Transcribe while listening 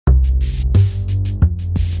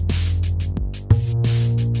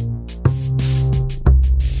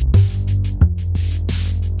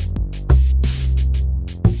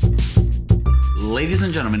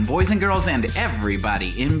and gentlemen, boys and girls, and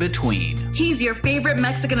everybody in between. He's your favorite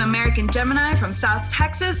Mexican-American Gemini from South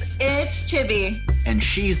Texas. It's Chibi. And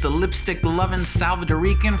she's the lipstick-loving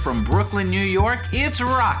Salvadorican from Brooklyn, New York. It's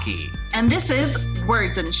Rocky. And this is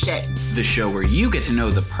Words and Shit, the show where you get to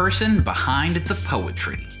know the person behind the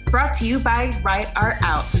poetry. Brought to you by Write Art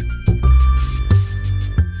Out.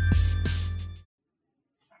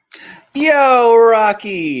 Yo,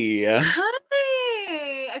 Rocky. Hi.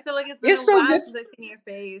 I feel like it's been so good since I've seen your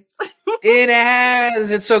face. It has.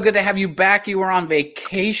 It's so good to have you back. You were on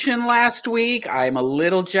vacation last week. I'm a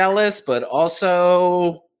little jealous, but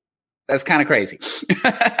also that's kind of crazy.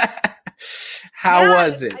 How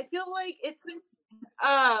was it? I feel like it's been,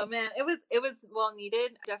 oh man, it was well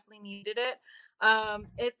needed. Definitely needed it. I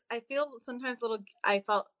feel sometimes I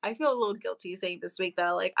feel a little guilty saying this week that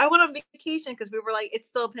like I went on vacation because we were like, it's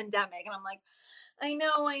still a pandemic, and I'm like, I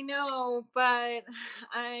know, but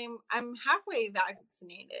I'm halfway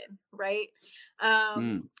vaccinated, right?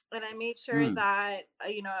 And I made sure that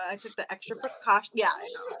I took the extra precaution. Yeah, I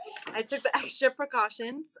know. I took the extra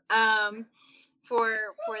precautions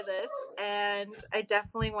for this, and I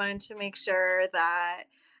definitely wanted to make sure that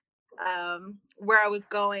where I was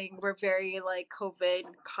going were very like COVID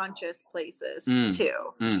conscious places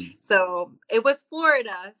too. So it was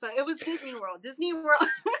Florida. So it was Disney World. Disney World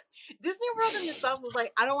in itself was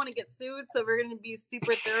like, I don't want to get sued, so we're going to be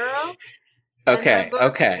super thorough. Okay.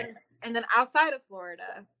 And then outside of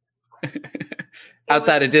Florida.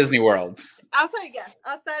 Outside of Disney World. Outside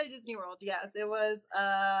of Disney World, yes. It was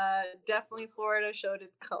definitely Florida showed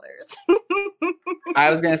its colors. I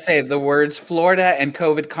was going to say the words Florida and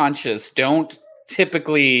COVID conscious don't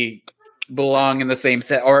typically belong in the same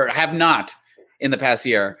set, or have not in the past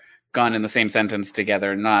year gone in the same sentence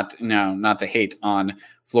together. Not to hate on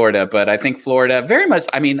Florida, but I think Florida very much,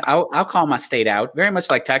 I mean, I'll call my state out, very much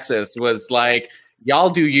like Texas was like, y'all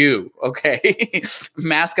do you, okay?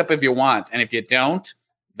 Mask up if you want. And if you don't,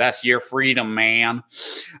 that's your freedom, man.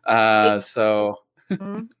 So.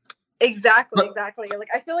 Exactly. Like,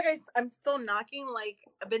 I feel like I'm still knocking, like,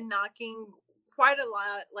 I've been knocking quite a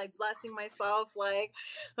lot, like, blessing myself, like,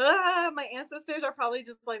 my ancestors are probably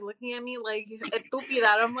just, like, looking at me like, estúpida.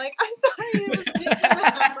 I'm like, I'm sorry.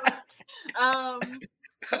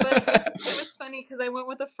 But it was funny because I went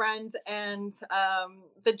with a friend, and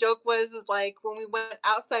the joke was like when we went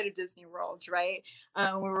outside of Disney World, right?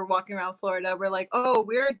 We were walking around Florida. We're like, oh,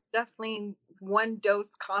 we're definitely one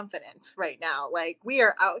dose confident right now. Like we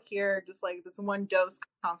are out here just like this one dose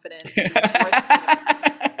confident. So.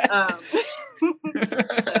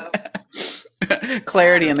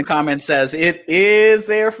 Clarity in the comments says it is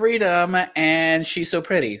their freedom, and she's so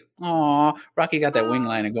pretty. Aw, Rocky got that wing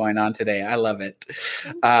liner going on today. I love it.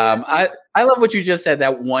 I love what you just said,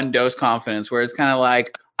 that one dose confidence, where it's kind of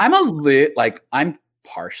like I'm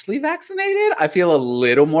partially vaccinated. I feel a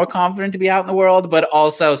little more confident to be out in the world, but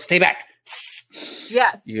also stay back.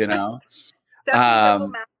 Yes, definitely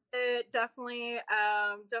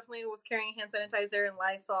was carrying hand sanitizer and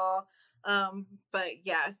Lysol. But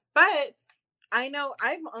I know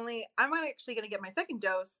I'm actually going to get my second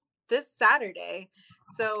dose this Saturday.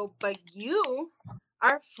 So, but you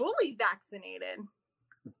are fully vaccinated.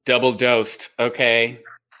 Double dosed. Okay.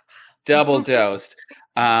 Double dosed.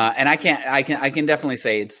 And I can definitely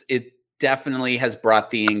say it definitely has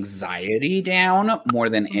brought the anxiety down more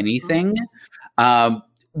than anything.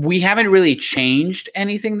 We haven't really changed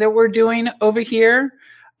anything that we're doing over here,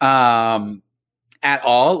 at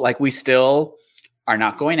all. Like we still are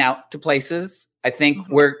not going out to places. I think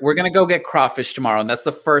we're going to go get crawfish tomorrow. And that's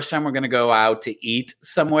the first time we're going to go out to eat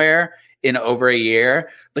somewhere in over a year.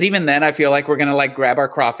 But even then, I feel like we're going to like grab our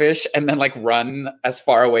crawfish and then like run as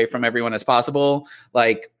far away from everyone as possible.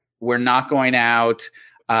 Like we're not going out.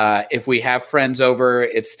 If we have friends over,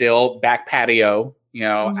 it's still back patio,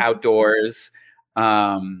 outdoors.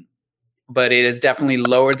 But it has definitely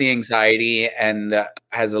lowered the anxiety and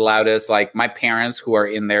has allowed us, like my parents who are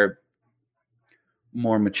in their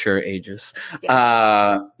more mature ages,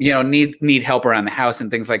 need help around the house and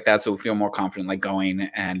things like that. So we feel more confident, like going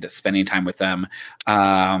and spending time with them,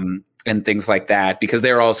 and things like that, because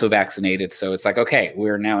they're also vaccinated. So it's like, okay,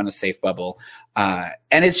 we're now in a safe bubble. And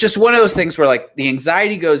it's just one of those things where like the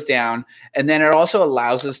anxiety goes down, and then it also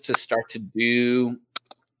allows us to start to do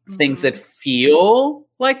things that feel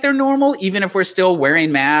like they're normal, even if we're still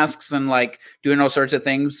wearing masks and like doing all sorts of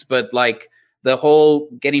things. But like the whole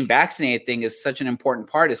getting vaccinated thing is such an important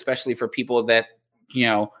part, especially for people that,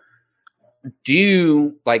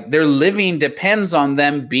 do like their living depends on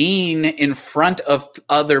them being in front of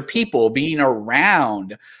other people, being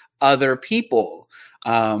around other people.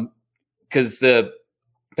 Because the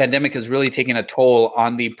pandemic has really taken a toll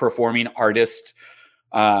on the performing artist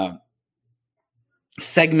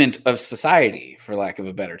segment of society, for lack of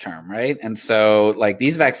a better term, right? And so like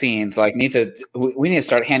these vaccines like we need to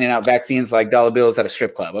start handing out vaccines like dollar bills at a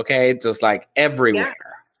strip club, okay? Just like everywhere. Yeah.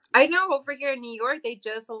 I know over here in New York, they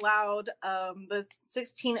just allowed the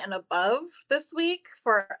 16 and above this week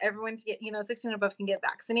for everyone to get, 16 and above can get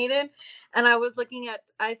vaccinated. And I was looking at,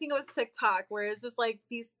 I think it was TikTok, where it's just like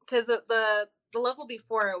these, because the level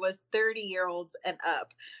before it was 30-year-olds and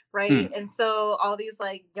up, right? And so all these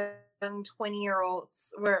like young 20-year-olds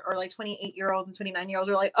or like 28-year-olds and 29-year-olds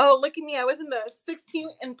were like, oh, look at me, I was in the 16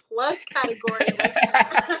 and plus category. Like,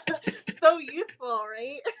 so youthful,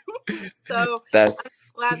 right? So I'm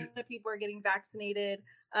glad that people are getting vaccinated.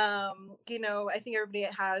 I think everybody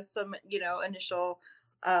has some, initial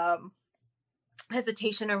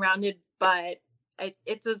hesitation around it, but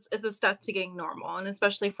it's a step to getting normal, and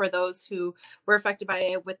especially for those who were affected by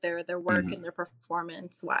it with their work and their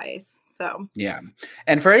performance wise. So yeah,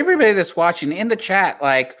 and for everybody that's watching in the chat,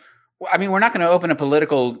 like, I mean, we're not going to open a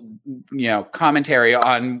political, commentary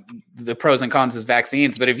on the pros and cons of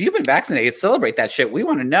vaccines, but if you've been vaccinated, celebrate that shit. We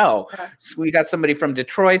want to know. So we got somebody from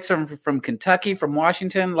Detroit, some from Kentucky, from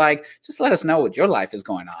Washington. Like, just let us know what your life is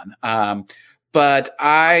going on. But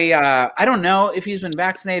I don't know if he's been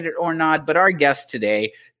vaccinated or not, but our guest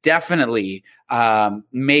today definitely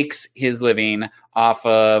makes his living off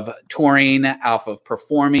of touring, off of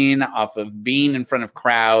performing, off of being in front of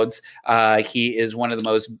crowds. He is one of the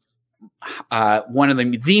most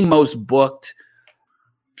booked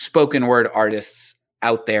spoken word artists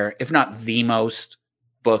out there, if not the most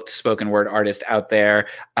booked spoken word artist out there.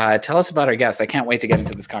 Tell us about our guest. I can't wait to get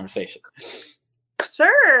into this conversation.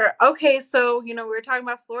 Sure. Okay. So, we were talking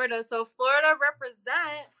about Florida. So Florida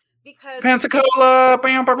represent because Pensacola.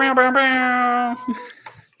 Bam, bam, bam, bam, bam.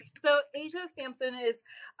 So Asia Sampson is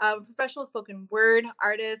a professional spoken word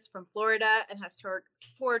artist from Florida and has toured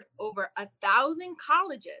over 1,000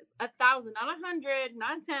 colleges, 1,000, not 100,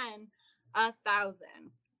 not 10, 1,000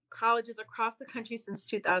 colleges across the country since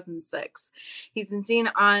 2006. He's been seen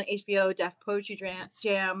on HBO Deaf Poetry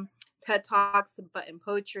Jam, TED Talks, Button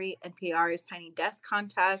Poetry, NPR's Tiny Desk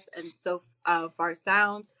Contest, and So Far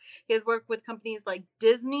Sounds. He has worked with companies like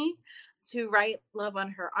Disney to write Love on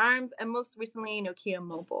Her Arms, and most recently Nokia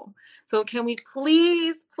Mobile. So can we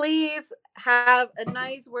please have a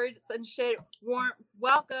nice words and shit warm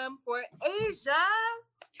welcome for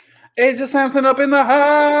Asia Sampson up in the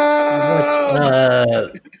house.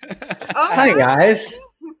 Hi guys.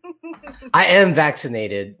 I am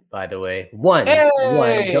vaccinated, by the way. One.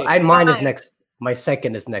 Mine is next. My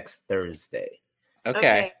second is next Thursday.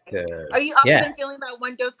 Okay. Are you often feeling that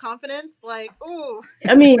one dose confidence? Like, ooh.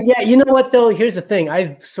 I mean, yeah. You know what though? Here's the thing.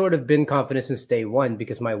 I've sort of been confident since day one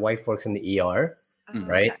because my wife works in the ER,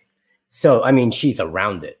 right? Okay. So I mean, she's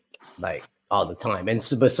around it like all the time, and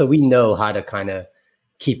so we know how to kind of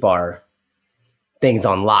keep our things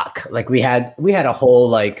on lock. Like we had a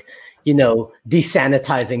whole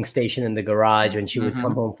desanitizing station in the garage when she would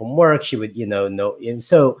come home from work. She would,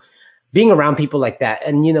 so being around people like that.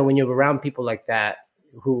 And, when you're around people like that,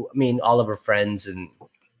 who, I mean, all of her friends and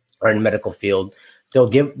are in the medical field,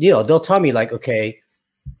 they'll tell me like, okay,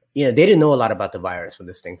 they didn't know a lot about the virus when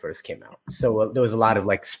this thing first came out. So there was a lot of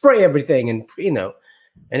like spray everything and, and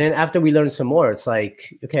then after we learned some more, it's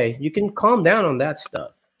like, okay, you can calm down on that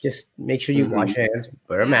stuff. Just make sure you wash your hands,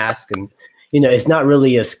 wear a mask, and it's not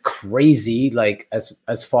really as crazy like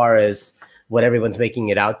as far as what everyone's making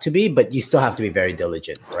it out to be, but you still have to be very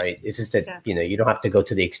diligent, right? It's just that you don't have to go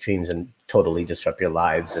to the extremes and totally disrupt your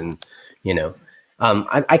lives, and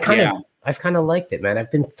I've kind of liked it, man.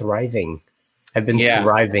 I've been thriving.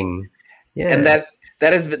 Thriving. Yeah, and that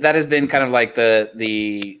has been kind of like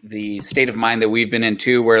the state of mind that we've been in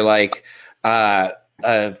too, where like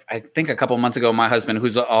I think a couple months ago, my husband,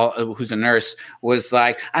 who's a nurse, was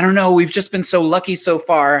like, I don't know, we've just been so lucky so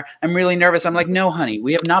far. I'm really nervous. I'm like, no, honey,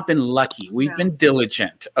 we have not been lucky. We've been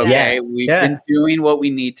diligent. Okay. We've been doing what we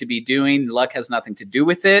need to be doing. Luck has nothing to do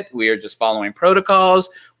with it. We are just following protocols.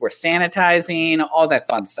 We're sanitizing, all that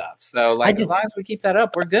fun stuff. So as long as we keep that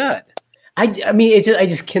up, we're good. I mean, I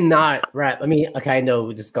just cannot wrap. I mean, okay, I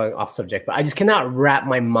know just going off subject, but I just cannot wrap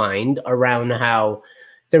my mind around how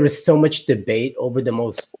there is so much debate over the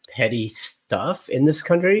most petty stuff in this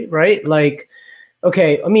country, right? Like,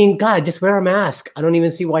 okay, I mean, God, just wear a mask. I don't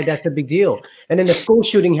even see why that's a big deal. And then the school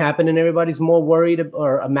shooting happened and everybody's more worried,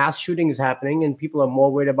 or a mass shooting is happening and people are more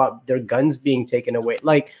worried about their guns being taken away.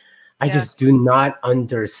 Like, I just do not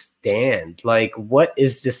understand. Like, what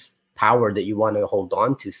is this power that you want to hold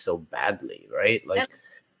on to so badly, right? Like,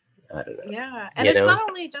 I don't know. Yeah, and it's not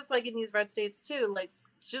only just like in these red states too, like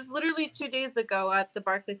just literally 2 days ago at the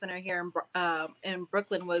Barclays Center here in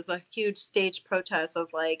Brooklyn was a huge stage protest of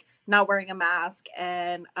like not wearing a mask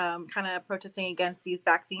and kind of protesting against these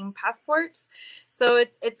vaccine passports. So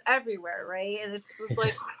it's everywhere, right? And it's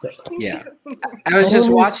like, yeah. I was just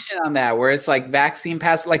watching on that where it's like vaccine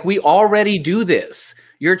passport. Like we already do this.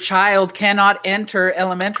 Your child cannot enter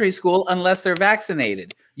elementary school unless they're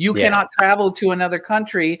vaccinated. You cannot travel to another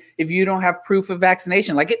country if you don't have proof of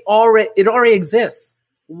vaccination. Like it already exists.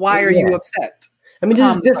 Why are you upset? I mean,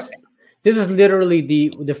 this is literally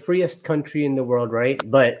the freest country in the world, right?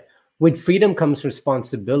 But with freedom comes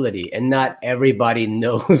responsibility, and not everybody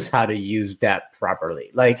knows how to use that properly.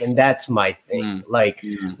 Like, and that's my thing.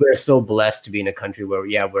 We're so blessed to be in a country where,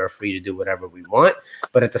 we're free to do whatever we want,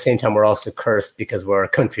 but at the same time, we're also cursed because we're a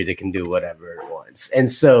country that can do whatever it wants. And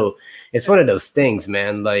so it's one of those things,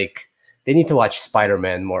 man. Like, they need to watch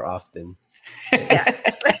Spider-Man more often. Yeah.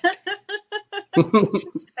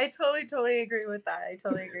 I totally agree with that.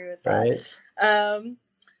 Right.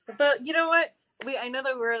 But you know what? I know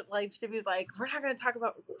that we're like, Shibi's like, we're not going to talk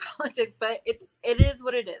about politics, but it is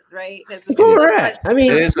what it is, right? I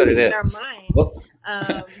mean, it is what it is. Our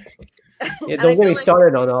mind. Don't get me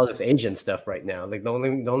started on all this Asian stuff right now. Like, don't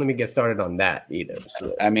let me get started on that either.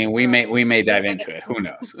 So. I mean, we may dive into it. Who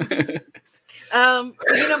knows?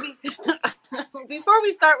 Before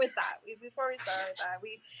we start with that,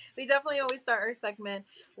 we definitely always start our segment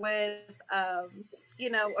with,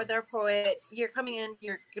 with our poet. You're coming in,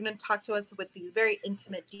 you're going to talk to us with these very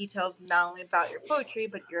intimate details, not only about your poetry,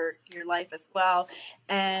 but your life as well.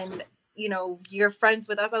 And, you're friends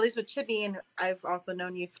with us, at least with Chibi, and I've also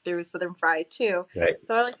known you through Southern Fried too. Right.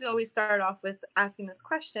 So I like to always start off with asking this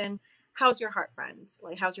question. How's your heart, friends?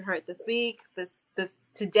 Like, how's your heart this week, this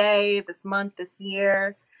today, this month, this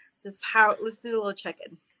year? Let's do a little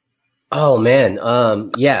check-in. Oh man.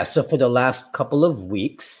 So for the last couple of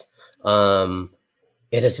weeks,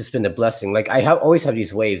 it has just been a blessing. Like I always have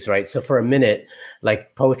these waves, right? So for a minute,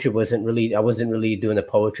 like I wasn't really doing the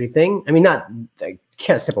poetry thing. I mean, I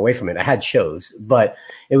can't step away from it. I had shows, but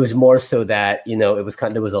it was more so that, it was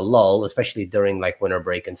there was a lull, especially during like winter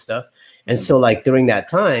break and stuff. And so like during that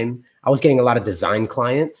time, I was getting a lot of design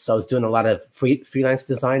clients. So I was doing a lot of freelance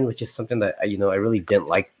design, which is something that, I really didn't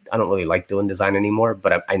like. I don't really like doing design anymore,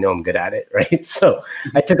 but I know I'm good at it. Right. So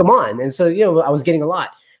I took them on. And so, I was getting a lot.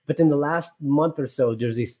 But in the last month or so,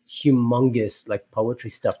 there's this humongous like poetry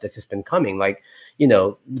stuff that's just been coming. Like,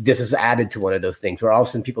 this is added to one of those things where all of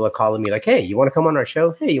a sudden people are calling me like, hey, you want to come on our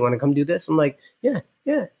show? Hey, you want to come do this? I'm like, yeah.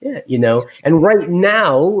 And right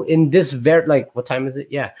now in this what time is it?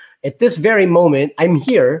 Yeah. At this very moment, I'm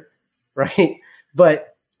here. Right.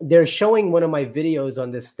 But they're showing one of my videos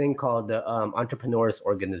on this thing called the Entrepreneurs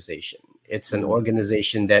Organization. It's an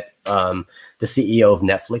organization that the CEO of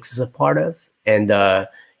Netflix is a part of. And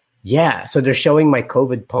so they're showing my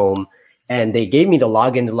COVID poem, and they gave me the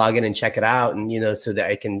login to log in and check it out. And, so that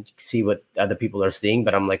I can see what other people are seeing.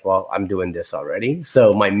 But I'm like, well, I'm doing this already.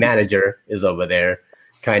 So my manager is over there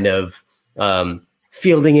kind of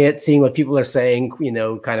fielding it, seeing what people are saying,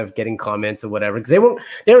 kind of getting comments or whatever, because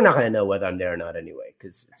they're not going to know whether I'm there or not anyway,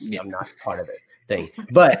 because I'm not part of it thing.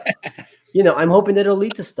 But, I'm hoping that it'll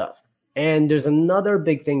lead to stuff. And there's another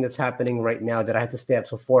big thing that's happening right now that I had to stay up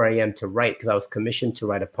till 4 a.m. to write, because I was commissioned to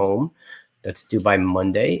write a poem that's due by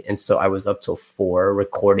Monday. And so I was up till 4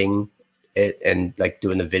 recording it and like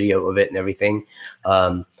doing the video of it and everything.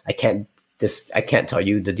 I can't tell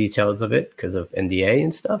you the details of it because of NDA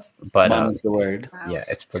and stuff, but Mom's the word. Yeah,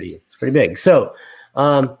 it's pretty big. So, so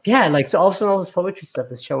all of a sudden all this poetry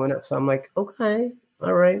stuff is showing up. So I'm like, okay,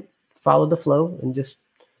 all right, follow the flow and just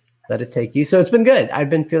let it take you. So it's been good. I've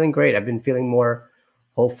been feeling great. I've been feeling more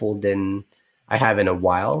hopeful than I have in a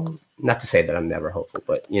while. Not to say that I'm never hopeful,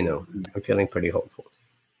 but I'm feeling pretty hopeful.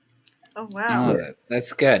 Oh wow,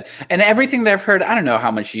 that's good. And everything that I've heard, I don't know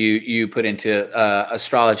how much you put into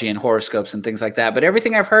astrology and horoscopes and things like that, but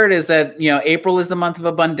everything I've heard is that April is the month of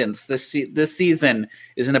abundance. This season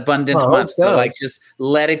is an abundant month, so like just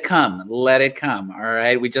let it come. All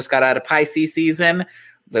right, we just got out of Pisces season.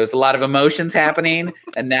 There's a lot of emotions happening,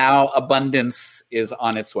 and now abundance is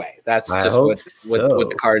on its way. That's just what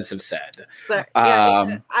the cards have said. But,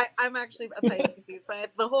 I'm actually a Pisces, so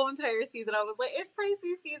the whole entire season I was like, it's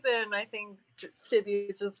Pisces season, and I think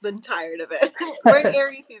Chibi's just been tired of it. We're in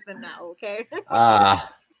Aries season now, okay?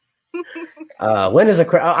 When is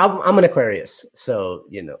I'm an Aquarius, so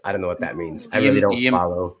I don't know what that means. I really don't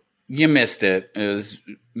follow. You missed it. It was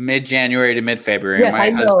mid-January to mid-February. Yes, I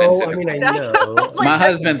know. My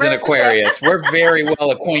husband's an Aquarius. We're very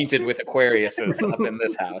well acquainted with Aquariuses up in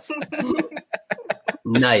this house.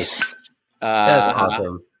 Nice. That's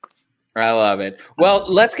awesome. I love it. Well,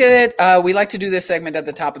 let's get it. We like to do this segment at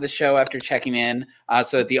the top of the show after checking in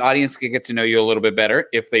so that the audience can get to know you a little bit better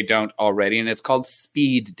if they don't already. And it's called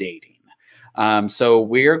speed dating. So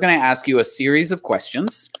we're going to ask you a series of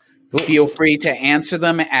questions. Feel free to answer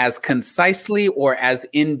them as concisely or as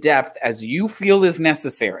in-depth as you feel is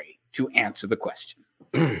necessary to answer the question.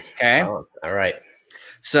 Okay? Oh, all right.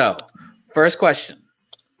 So, first question.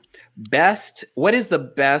 What is the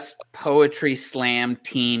best poetry slam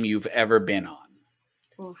team you've ever been on?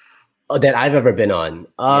 Oh, that I've ever been on.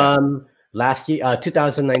 Last year,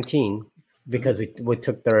 2019, because we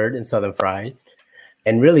took third in Southern Fried.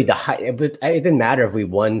 And really, it didn't matter if we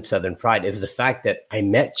won Southern Fried. It was the fact that I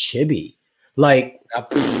met Chibi. Like,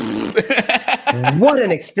 what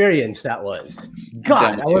an experience that was.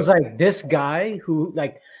 God, I was like, this guy who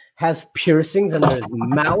like has piercings under his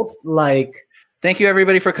mouth. Like, thank you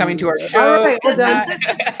everybody for coming to our show. All right, we're done.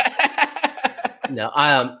 No,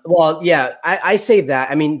 well, yeah, I say that.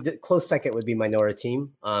 I mean, the close second would be Minora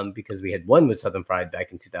Team, because we had won with Southern Fried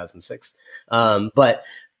back in 2006. But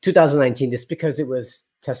 2019, just because it was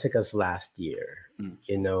Tessica's last year,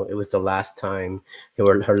 you know, it was the last time,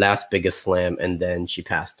 her last biggest slam, and then she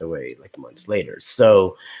passed away like months later.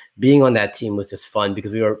 So being on that team was just fun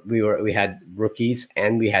because we had rookies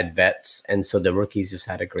and we had vets, and so the rookies just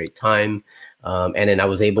had a great time. And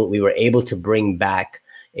then we were able to bring back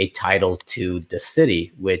a title to the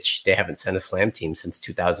city, which they haven't sent a slam team since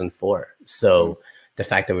 2004. So the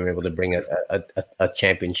fact that we were able to bring a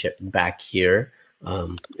championship back here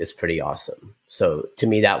is pretty awesome. So to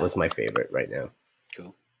me, that was my favorite right now.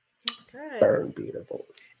 Cool. Burn beautiful.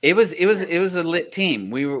 It was a lit team.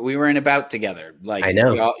 We were in a bout together. Like, I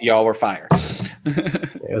know y'all were fire.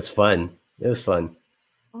 It was fun. It was fun.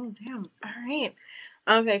 Oh, damn. All right.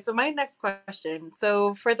 Okay, so my next question.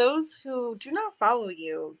 So for those who do not follow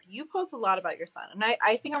you, you post a lot about your son. And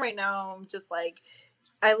I think right now I'm just like,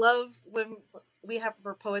 I love when we have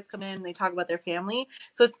our poets come in and they talk about their family.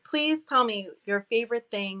 So please tell me your favorite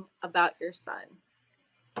thing about your son.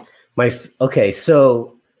 Okay,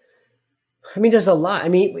 so I mean, there's a lot. I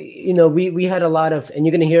mean, we had a lot of, and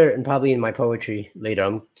you're gonna hear it and probably in my poetry later.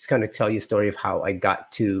 I'm just gonna tell you a story of how I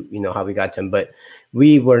got to, how we got to him. But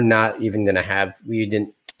we were not even we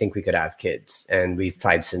didn't think we could have kids, and we've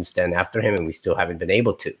tried since then after him, and we still haven't been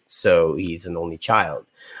able to. So he's an only child.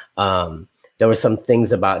 There were some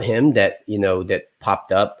things about him that that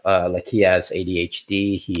popped up, like he has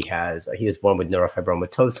ADHD. He was born with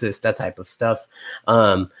neurofibromatosis, that type of stuff.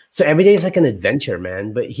 So every day is like an adventure,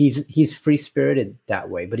 man. But he's free spirited that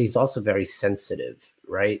way, but he's also very sensitive,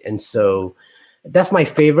 right? And so that's my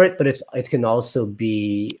favorite. But it can also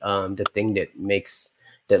be the thing that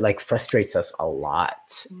like frustrates us a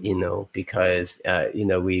lot, because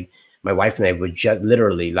my wife and I were just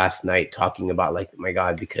literally last night talking about like, my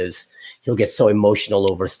God, because he'll get so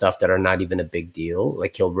emotional over stuff that are not even a big deal.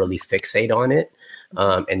 Like he'll really fixate on it.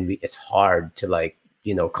 And it's hard to like,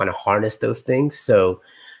 kind of harness those things. So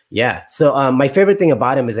yeah. So my favorite thing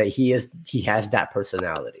about him is that he has that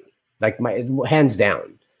personality, like hands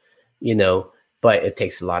down, but it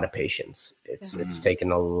takes a lot of patience. It's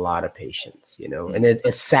taken a lot of patience, and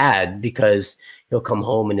it's sad because he'll come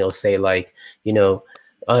home and he'll say like,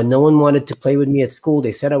 no one wanted to play with me at school.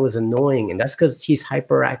 They said I was annoying. And that's because he's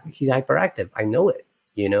hyperactive. He's hyperactive. I know it,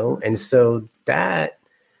 and so that,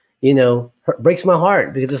 breaks my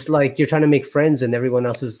heart because it's like you're trying to make friends and everyone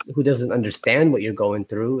else who doesn't understand what you're going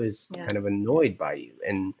through is kind of annoyed by you.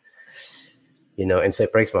 And, and so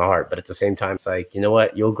it breaks my heart. But at the same time, it's like, you know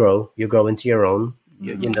what? You'll grow into your own,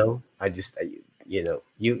 you'll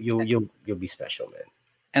be special, man.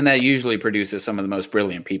 And that usually produces some of the most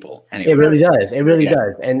brilliant people. Anyway. It really does. It really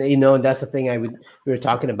does. And, that's the thing we were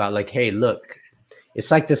talking about. Like, hey, look,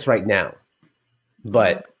 it's like this right now.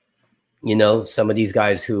 But, some of these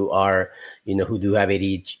guys who are, who do have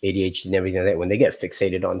ADHD and everything like that, when they get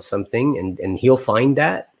fixated on something and he'll find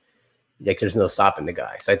that, like, there's no stopping the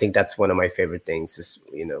guy. So I think that's one of my favorite things is,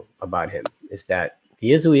 about him is that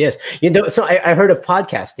he is who he is. So I heard a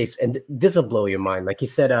podcast, and this will blow your mind. Like he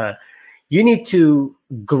said, you need to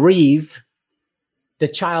grieve the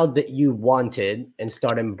child that you wanted and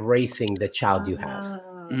start embracing the child you have.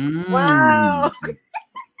 Wow.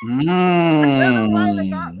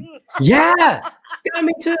 Yeah. Got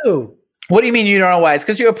me too. What do you mean you don't know why? It's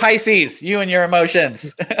because you're a Pisces, you and your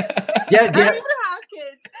emotions. I don't even have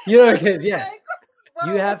kids. You don't have kids, yeah.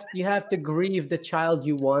 You have to grieve the child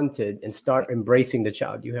you wanted and start embracing the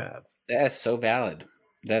child you have. That's so valid.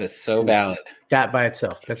 That is so valid. That by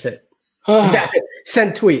itself. That's it.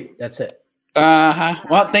 Send tweet. That's it.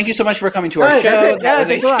 Well, thank you so much for coming to our show.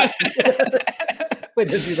 That's it. We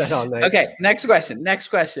just do that all night. Okay, next question. We've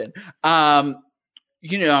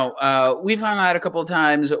hung out a couple of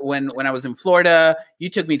times when I was in Florida. You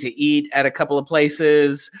took me to eat at a couple of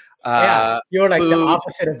places. Yeah, you're like the food.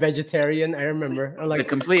 opposite of vegetarian. I remember. I'm The like,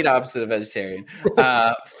 complete opposite of vegetarian.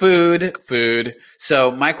 Food.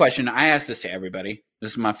 So my question, I ask this to everybody.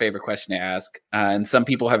 This is my favorite question to ask. And some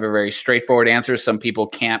people have a very straightforward answer. Some people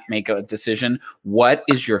can't make a decision. What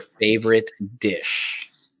is your favorite dish?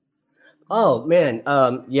 oh man,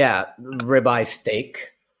 yeah, ribeye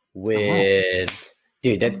steak with,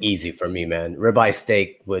 dude, that's easy for me, man. Ribeye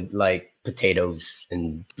steak with like potatoes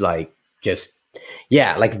and like just,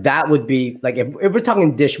 yeah, like that would be like if we're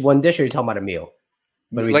talking one dish, or you're talking about a meal.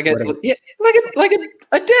 But Like a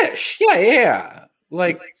dish. Yeah.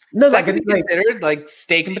 Like no, that like could be considered like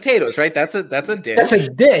steak and potatoes, right? That's a dish. that's a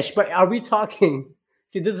dish. But are we talking?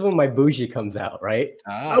 See, this is when my bougie comes out, right?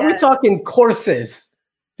 Ah. Are we talking courses?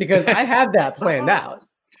 Because I have that planned out,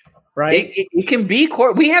 right? It can be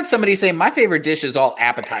we had somebody say my favorite dish is all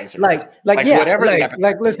appetizers. Like yeah, whatever the like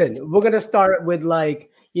appetizer listen, is. we're gonna start with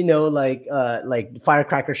like like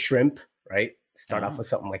firecracker shrimp, right? Start off with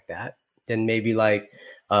something like that. Then maybe like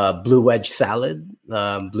blue wedge salad,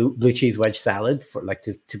 blue cheese wedge salad for like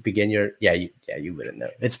to begin your you wouldn't know.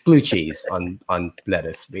 It's blue cheese on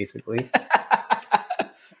lettuce basically.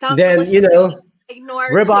 Sounds Then delicious. Ignore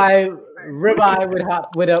ribeye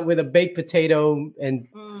with a baked potato and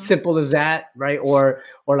simple as that, right? Or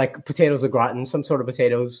like potatoes au gratin, some sort of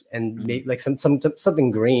potatoes and maybe like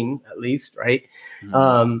something green at least, right?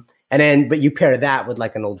 And then but you pair that with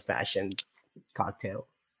like an old fashioned cocktail,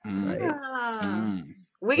 right?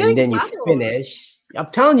 And then you finish. I'm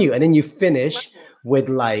telling you, and then you finish with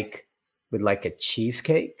like a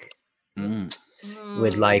cheesecake,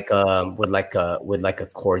 with like a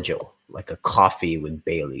cordial, like a coffee with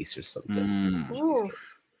Baileys or something.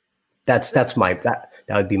 That's my that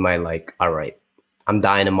would be my like. All right, I'm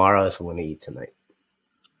dying tomorrow, so I'm gonna eat tonight.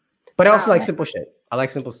 But I also like simple shit. I like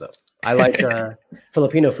simple stuff. I like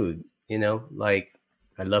Filipino food. You know, like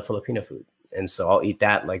I love Filipino food, and so I'll eat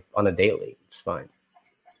that like on a daily. It's fine.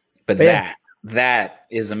 But that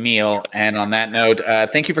is a meal. And on that note,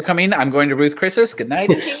 thank you for coming. I'm going to Ruth Chris's. Good night.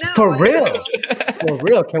 For real. For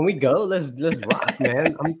real. Can we go? Let's rock,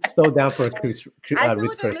 man. I'm so down for a cruise. I feel Ruth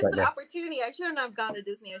like I Chris missed right an now. opportunity. I shouldn't have gone to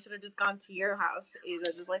Disney. I should have just gone to your house.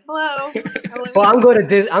 Just like, hello. Well, I'm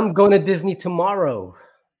going to Disney tomorrow.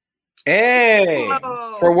 Hey,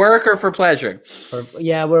 Whoa. for work or for pleasure?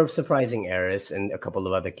 We're surprising Eris and a couple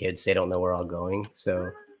of other kids. They don't know we're all going,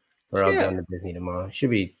 so we're all going to Disney tomorrow.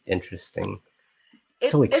 Should be interesting.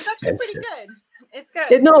 So It's actually expensive. pretty good. It's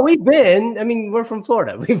good. No, we've been. I mean, we're from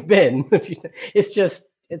Florida. We've been. It's just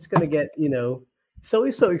it's gonna get it's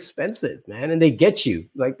always so expensive, man. And they get you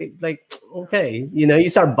like okay, you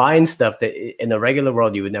start buying stuff that in the regular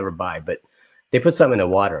world you would never buy, but they put something in the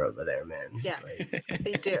water over there, man. Yeah,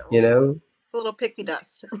 they do. A little pixie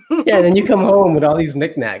dust. Yeah, and then you come home with all these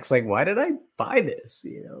knickknacks. Like, why did I buy this?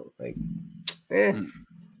 But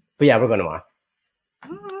yeah, we're going tomorrow.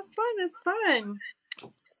 Oh, it's fun. It's fun.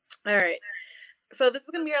 All right. So this is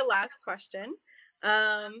going to be our last question.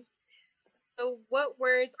 So what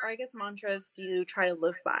words or I guess mantras do you try to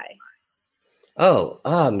live by? Oh,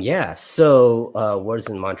 yeah. So words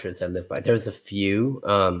and mantras I live by. There's a few.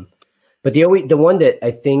 But the one that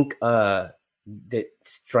I think that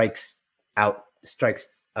strikes out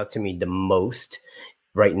to me the most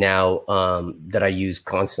right now, that I use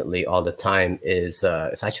constantly all the time is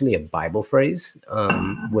it's actually a Bible phrase,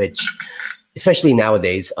 which especially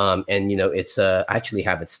nowadays, and it's I actually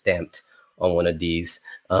have it stamped on one of these.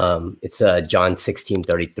 It's John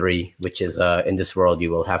 16:33, which is in this world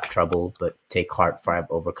you will have trouble, but take heart, for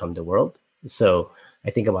I've overcome the world. So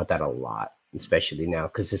I think about that a lot, especially now,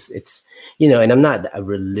 because it's and I'm not a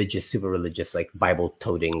super religious, like Bible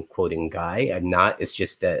toting quoting guy. I'm not. It's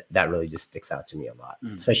just that really just sticks out to me a lot,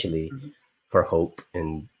 especially for hope.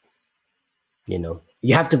 And you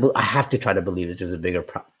have to. I have to try to believe that there's a bigger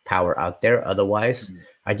power out there. Otherwise,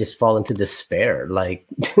 I just fall into despair. Like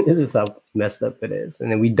this is how messed up it is,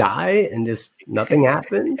 and then we die, and just nothing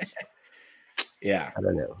happens. Yeah, I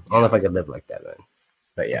don't know. I don't know if I could live like that, man.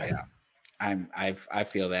 But yeah. I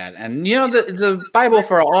feel that, and the Bible,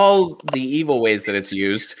 for all the evil ways that it's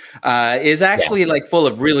used, is actually like full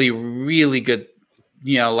of really, really good,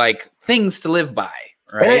 like things to live by,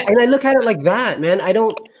 right? And I look at it like that, man. I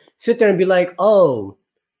don't sit there and be like, "Oh,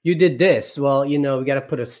 you did this. Well, we got to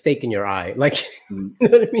put a stake in your eye." Like, you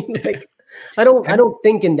know what I mean? Like, I don't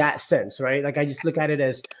think in that sense, right? Like, I just look at it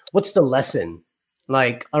as, what's the lesson?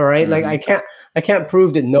 Like, all right, like I can't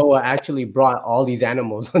prove that Noah actually brought all these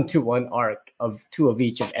animals onto one ark of 2 of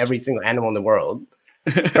each of every single animal in the world.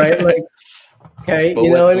 right? Like, okay, But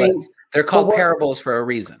you know what's what I mean? less? They're called what- parables for a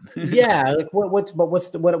reason. Yeah, like what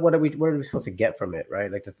are we supposed to get from it,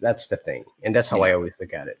 right? Like that's the thing, and that's how I always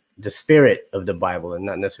look at it: the spirit of the Bible, and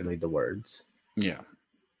not necessarily the words. Yeah.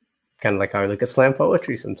 Kind of like how I look at slam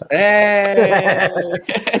poetry sometimes. Hey.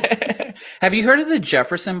 Have you heard of the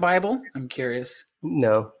Jefferson Bible? I'm curious.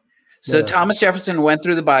 No. So Thomas Jefferson went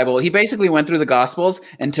through the Bible. He basically went through the Gospels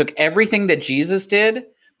and took everything that Jesus did,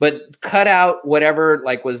 but cut out whatever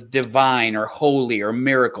like was divine or holy or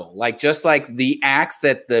miracle, like just like the acts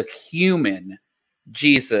that the human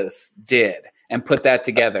Jesus did, and put that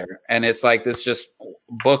together. And it's like this just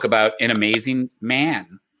book about an amazing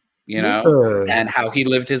man, you know, and how he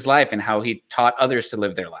lived his life and how he taught others to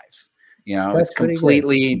live their lives. You know, That's it's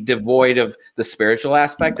completely devoid of the spiritual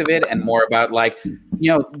aspect of it and more about like,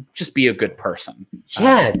 you know, just be a good person.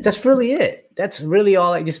 Yeah, that's really it. That's really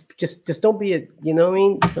all. I just don't be a, you know what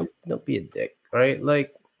I mean? Don't be a dick, right?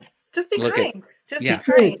 Like, just be kind. Just yeah.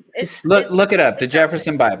 be kind. Look it up. The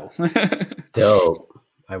Jefferson Bible. Dope.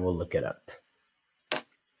 I will look it up.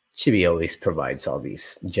 Chibi always provides all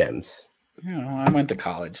these gems. You know, I went to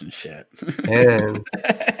college and shit. And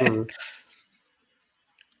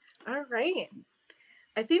all right.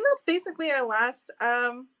 I think that's basically our last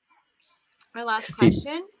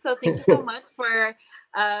question. So thank you so much for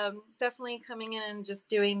definitely coming in and just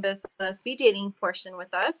doing this speed dating portion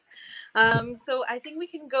with us. So I think we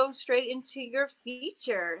can go straight into your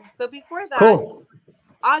feature. So before that, cool.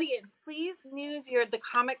 Audience, please use the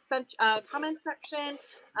comment section.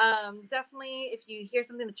 Definitely, if you hear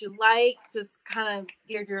something that you like, just kind of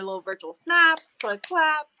give your little virtual snaps,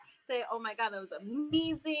 claps. Say, oh my God, that was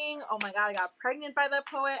amazing. Oh my God, I got pregnant by that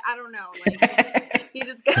poet. I don't know. Like, you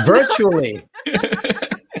just got virtually.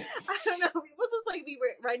 I don't know. People just like be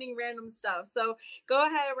writing random stuff. So go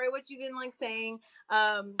ahead, write what you've been like saying.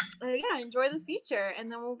 Yeah, enjoy the feature, and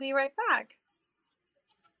then we'll be right back.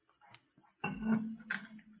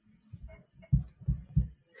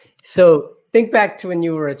 So think back to when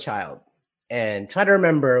you were a child and try to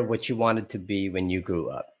remember what you wanted to be when you grew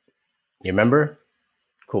up. You remember?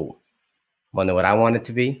 Cool. Want to know what I wanted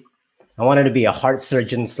to be? I wanted to be a heart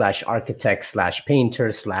surgeon / architect / painter /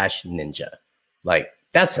 ninja. Like,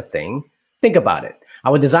 that's a thing. Think about it. I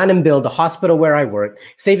would design and build a hospital where I work,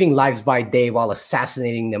 saving lives by day while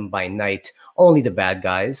assassinating them by night. Only the bad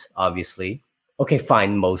guys, obviously. Okay,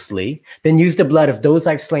 fine, mostly. Then use the blood of those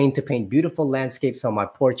I've slain to paint beautiful landscapes on my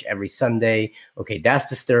porch every Sunday. Okay, that's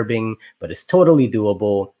disturbing, but it's totally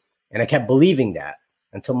doable. And I kept believing that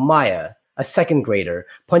until Maya, a second grader,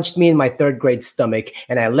 punched me in my third grade stomach,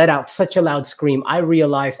 and I let out such a loud scream, I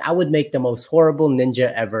realized I would make the most horrible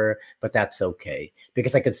ninja ever, but that's okay,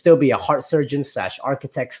 because I could still be a heart surgeon /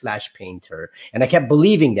 architect / painter. And I kept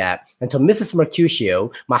believing that until Mrs.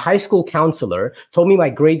 Mercutio, my high school counselor, told me my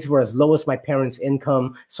grades were as low as my parents'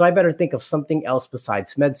 income, so I better think of something else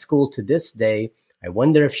besides med school. To this day, I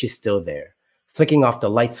wonder if she's still there, flicking off the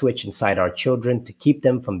light switch inside our children to keep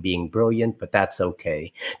them from being brilliant, but that's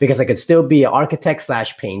okay, because I could still be an architect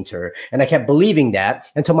 / painter. And I kept believing that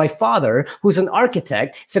until my father, who's an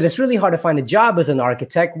architect, said it's really hard to find a job as an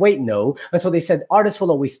architect. Wait, no. Until they said artists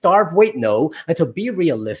will always starve. Wait, no. Until be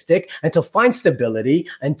realistic, until find stability,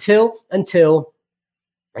 until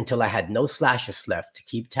I had no slashes left to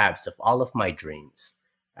keep tabs of all of my dreams.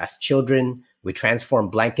 As children, we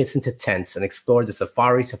transformed blankets into tents and explored the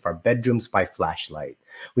safaris of our bedrooms by flashlight.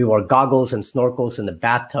 We wore goggles and snorkels in the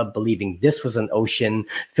bathtub, believing this was an ocean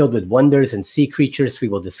filled with wonders and sea creatures we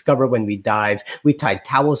will discover when we dive. We tied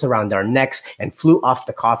towels around our necks and flew off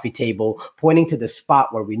the coffee table, pointing to the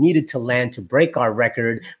spot where we needed to land to break our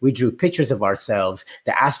record. We drew pictures of ourselves,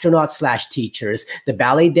 the astronauts / teachers, the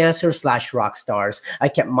ballet dancers / rock stars. I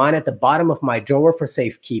kept mine at the bottom of my drawer for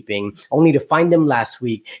safekeeping, only to find them last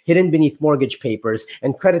week, hidden beneath mortgage papers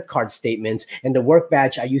and credit card statements and the work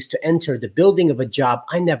badge I used to enter the building of a job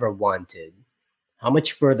I never wanted. How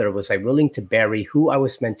much further was I willing to bury who I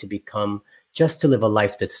was meant to become just to live a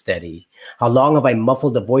life that's steady? How long have I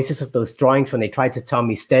muffled the voices of those drawings when they tried to tell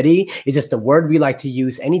me steady is just a word we like to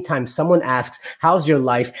use anytime someone asks, how's your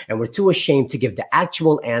life? And we're too ashamed to give the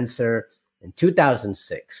actual answer. In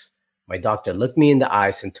 2006, my doctor looked me in the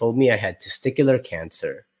eyes and told me I had testicular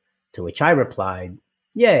cancer, to which I replied,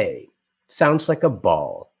 yay, sounds like a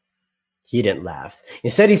ball. He didn't laugh.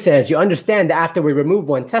 Instead, he says, you understand that after we remove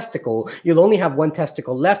one testicle, you'll only have one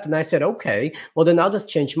testicle left. And I said, okay, well, then I'll just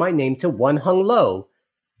change my name to One Hung Lo,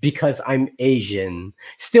 because I'm Asian.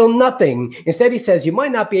 Still nothing. Instead, he says, you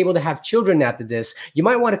might not be able to have children after this. You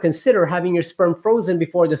might want to consider having your sperm frozen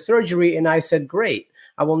before the surgery. And I said, great.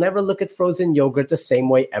 I will never look at frozen yogurt the same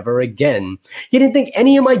way ever again. He didn't think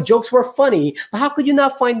any of my jokes were funny, but how could you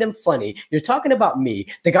not find them funny? You're talking about me,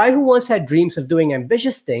 the guy who once had dreams of doing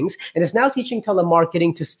ambitious things and is now teaching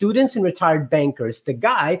telemarketing to students and retired bankers, the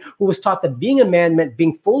guy who was taught that being a man meant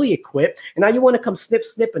being fully equipped, and now you want to come snip,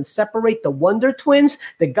 snip, and separate the Wonder Twins,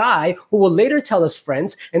 the guy who will later tell his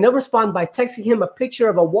friends, and they'll respond by texting him a picture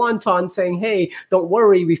of a wonton saying, hey, don't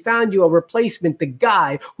worry, we found you a replacement, the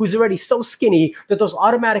guy who's already so skinny that those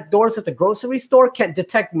automatic doors at the grocery store can't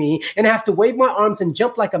detect me, and I have to wave my arms and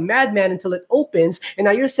jump like a madman until it opens, and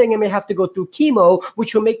now you're saying I may have to go through chemo,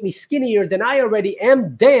 which will make me skinnier than I already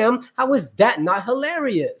am. Damn, how is that not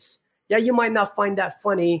hilarious? Yeah, you might not find that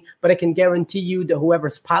funny, but I can guarantee you that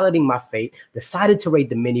whoever's piloting my fate decided to raid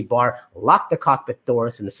the minibar, lock the cockpit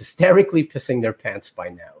doors, and is hysterically pissing their pants by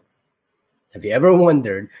now. Have you ever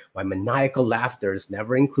wondered why maniacal laughter is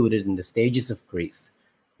never included in the stages of grief?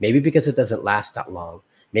 Maybe because it doesn't last that long.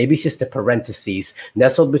 Maybe it's just a parentheses,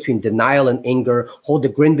 nestled between denial and anger, hold a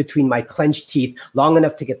grin between my clenched teeth long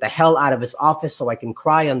enough to get the hell out of his office so I can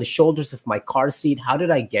cry on the shoulders of my car seat. How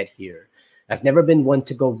did I get here? I've never been one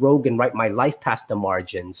to go rogue and write my life past the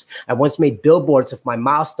margins. I once made billboards of my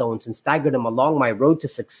milestones and staggered them along my road to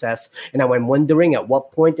success, and I'm wondering at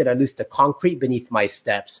what point did I lose the concrete beneath my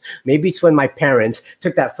steps. Maybe it's when my parents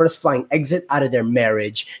took that first flying exit out of their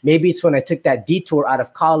marriage. Maybe it's when I took that detour out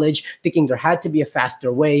of college thinking there had to be a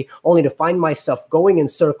faster way, only to find myself going in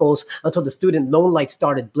circles until the student loan light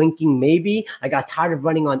started blinking. Maybe I got tired of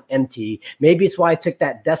running on empty. Maybe it's why I took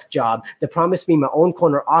that desk job that promised me my own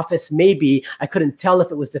corner office. Maybe I couldn't tell if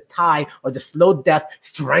it was the tie or the slow death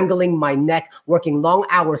strangling my neck, working long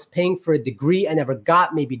hours, paying for a degree I never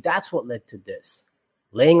got. Maybe that's what led to this.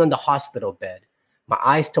 Laying on the hospital bed, my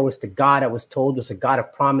eyes towards the God I was told was a God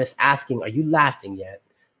of promise, asking, are you laughing yet?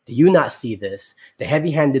 Do you not see this? The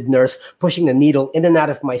heavy-handed nurse pushing the needle in and out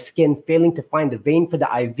of my skin, failing to find the vein for the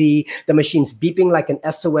IV, the machines beeping like an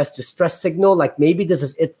SOS distress signal, like maybe this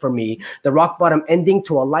is it for me. The rock bottom ending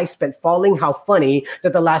to a life spent falling. How funny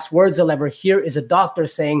that the last words I'll ever hear is a doctor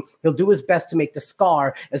saying he'll do his best to make the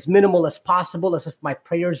scar as minimal as possible, as if my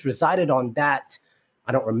prayers resided on that.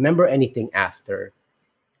 I don't remember anything after.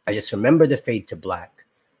 I just remember the fade to black.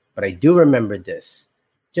 But I do remember this.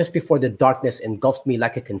 Just before the darkness engulfed me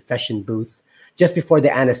like a confession booth, just before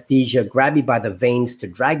the anesthesia grabbed me by the veins to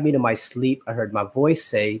drag me to my sleep, I heard my voice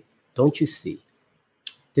say, don't you see?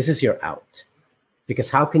 This is your out. Because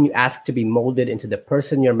how can you ask to be molded into the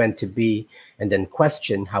person you're meant to be and then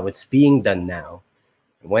question how it's being done now?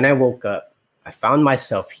 And when I woke up, I found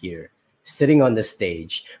myself here, sitting on the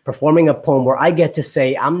stage, performing a poem where I get to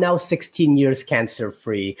say, I'm now 16 years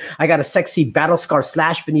cancer-free. I got a sexy battle scar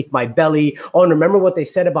slash beneath my belly. Oh, and remember what they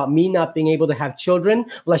said about me not being able to have children?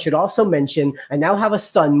 Well, I should also mention, I now have a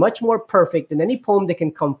son much more perfect than any poem that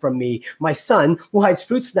can come from me. My son, who hides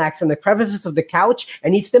fruit snacks in the crevices of the couch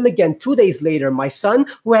and eats them again 2 days later. My son,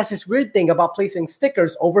 who has this weird thing about placing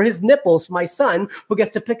stickers over his nipples. My son, who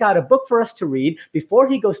gets to pick out a book for us to read before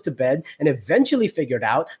he goes to bed and eventually figured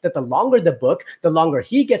out that the longer the book, the longer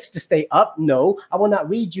he gets to stay up. No, I will not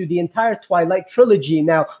read you the entire Twilight trilogy.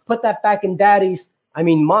 Now, put that back in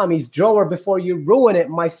mommy's drawer before you ruin it.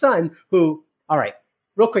 My son, who, all right,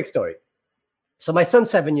 real quick story. So my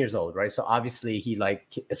son's 7 years old, right? So obviously he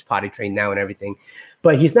is potty trained now and everything,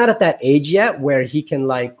 but he's not at that age yet where he can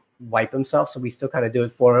wipe himself. So we still kind of do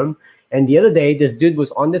it for him. And the other day, this dude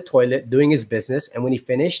was on the toilet doing his business. And when he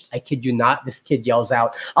finished, I kid you not, this kid yells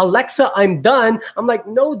out, Alexa, I'm done. I'm like,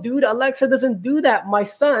 no, dude, Alexa doesn't do that. My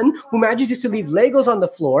son, who manages to leave Legos on the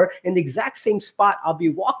floor in the exact same spot I'll be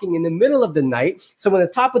walking in the middle of the night. So when the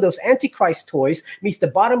top of those Antichrist toys meets the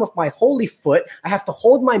bottom of my holy foot, I have to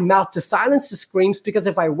hold my mouth to silence the screams, because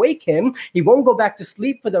if I wake him, he won't go back to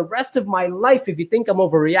sleep for the rest of my life. If you think I'm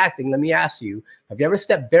overreacting, let me ask you, have you ever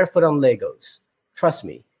stepped barefoot on Legos? Trust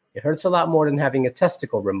me. It hurts a lot more than having a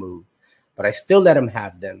testicle removed, but I still let him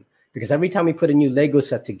have them, because every time we put a new Lego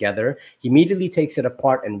set together, he immediately takes it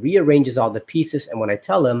apart and rearranges all the pieces. And when I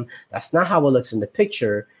tell him that's not how it looks in the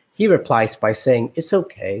picture, he replies by saying, it's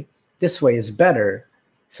okay. This way is better.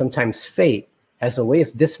 Sometimes fate has a way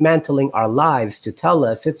of dismantling our lives to tell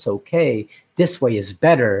us it's okay. This way is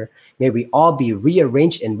better. May we all be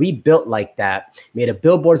rearranged and rebuilt like that. May the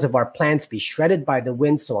billboards of our plans be shredded by the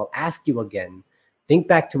wind. So I'll ask you again. Think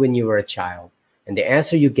back to when you were a child and the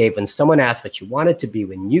answer you gave when someone asked what you wanted to be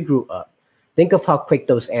when you grew up. Think of how quick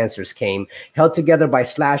those answers came, held together by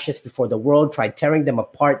slashes before the world tried tearing them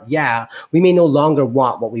apart. Yeah, we may no longer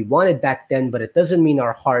want what we wanted back then, but it doesn't mean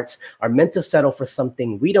our hearts are meant to settle for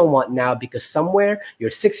something we don't want now, because somewhere you're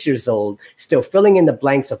 6 years old, still filling in the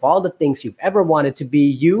blanks of all the things you've ever wanted to be.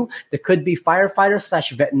 You, that could be firefighter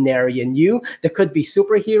 / veterinarian. You, that could be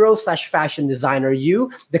superhero / fashion designer.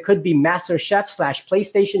 You, that could be master chef /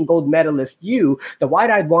 PlayStation gold medalist. You, the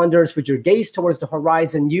wide-eyed wanderers with your gaze towards the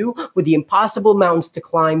horizon. You, with the impossible mountains to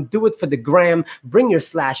climb. Do it for the gram. Bring your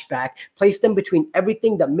slash back. Place them between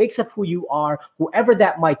everything that makes up who you are, whoever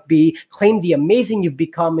that might be. Claim the amazing you've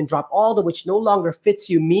become and drop all the which no longer fits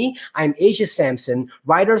you. Me, I'm Asia Sampson,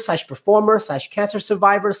 writer / performer / cancer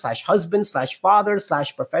survivor / husband / father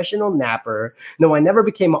 / professional napper. No, I never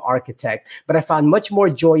became an architect, but I found much more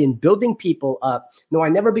joy in building people up. No, I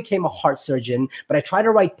never became a heart surgeon, but I try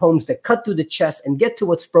to write poems that cut through the chest and get to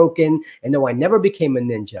what's broken. And no, I never became a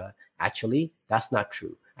ninja. Actually, that's not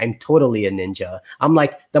true. I'm totally a ninja. I'm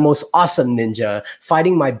like the most awesome ninja,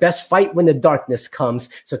 fighting my best fight when the darkness comes.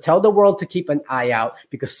 So tell the world to keep an eye out,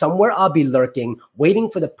 because somewhere I'll be lurking, waiting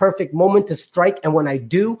for the perfect moment to strike. And when I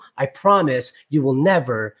do, I promise you will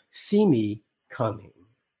never see me coming.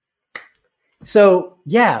 So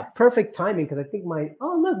yeah, perfect timing, because I think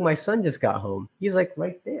my son just got home. He's like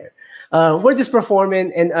right there. We're just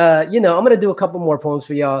performing, and I'm gonna do a couple more poems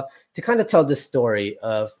for y'all to kind of tell the story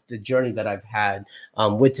of the journey that I've had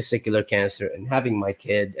with testicular cancer and having my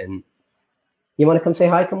kid. And you want to come say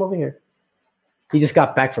hi? Come over here. He just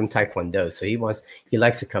got back from Taekwondo, so he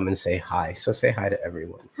likes to come and say hi. So say hi to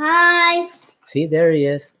everyone. Hi. See, there he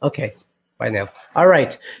is. Okay, bye now. All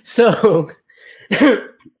right, so.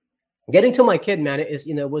 Getting to my kid, man,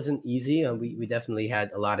 it wasn't easy. We definitely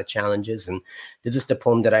had a lot of challenges, and this is the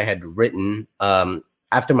poem that I had written.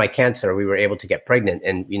 After my cancer, we were able to get pregnant,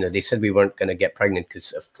 and they said we weren't going to get pregnant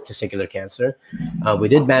because of testicular cancer. We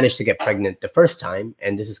did manage to get pregnant the first time,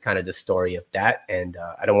 and this is kind of the story of that. And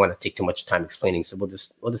I don't want to take too much time explaining, so we'll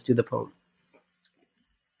just do the poem.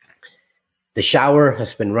 The shower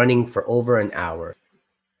has been running for over an hour.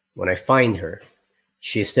 When I find her,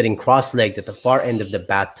 she is sitting cross-legged at the far end of the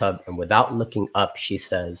bathtub, and without looking up, she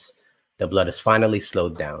says, "The blood has finally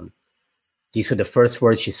slowed down." These were the first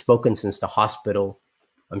words she's spoken since the hospital.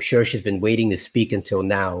 I'm sure she's been waiting to speak until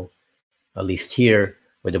now. At least here,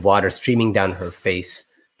 with the water streaming down her face,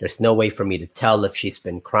 there's no way for me to tell if she's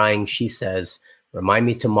been crying. She says, "Remind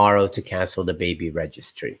me tomorrow to cancel the baby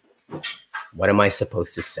registry." What am I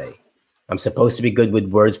supposed to say? I'm supposed to be good with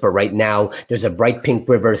words, but right now there's a bright pink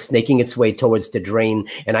river snaking its way towards the drain,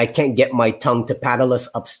 and I can't get my tongue to paddle us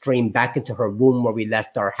upstream back into her womb where we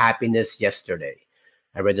left our happiness yesterday.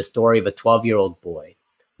 I read the story of a 12-year-old boy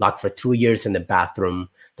locked for 2 years in the bathroom,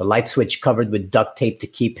 the light switch covered with duct tape to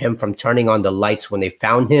keep him from turning on the lights. When they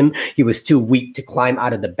found him, he was too weak to climb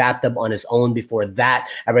out of the bathtub on his own. Before that,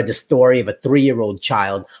 I read the story of a 3-year-old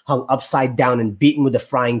child hung upside down and beaten with a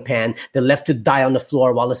frying pan, then left to die on the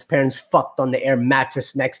floor while his parents fucked on the air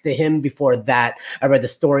mattress next to him. Before that, I read the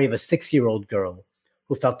story of a 6-year-old girl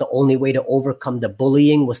who felt the only way to overcome the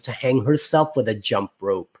bullying was to hang herself with a jump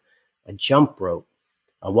rope. A jump rope.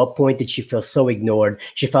 At what point did she feel so ignored?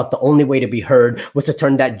 She felt the only way to be heard was to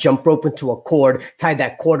turn that jump rope into a cord, tie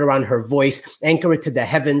that cord around her voice, anchor it to the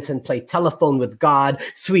heavens, and play telephone with God.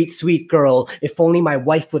 Sweet, sweet girl, if only my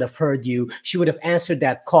wife would have heard you. She would have answered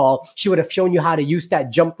that call. She would have shown you how to use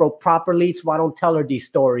that jump rope properly, so I don't tell her these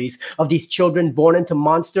stories of these children born into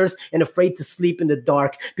monsters and afraid to sleep in the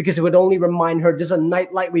dark, because it would only remind her there's a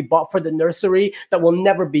nightlight we bought for the nursery that will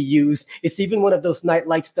never be used. It's even one of those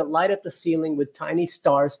nightlights that light up the ceiling with tiny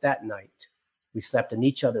stars. That night, we slept in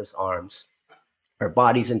each other's arms, our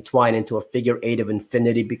bodies entwined into a figure 8 of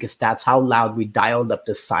infinity, because that's how loud we dialed up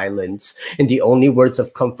the silence. And the only words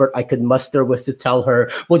of comfort I could muster was to tell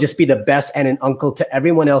her we'll just be the best and an uncle to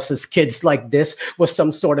everyone else's kids. Like this was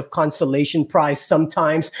some sort of consolation prize.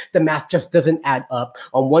 Sometimes the math just doesn't add up.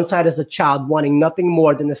 On one side is a child wanting nothing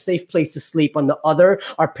more than a safe place to sleep. On the other,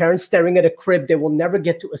 our parents staring at a crib they will never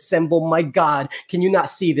get to assemble. My God, can you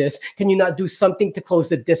not see this? Can you not do something to close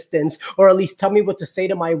the distance? Or at least tell me what to say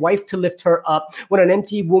to my wife to lift her up? When an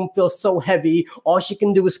empty womb feels so heavy, all she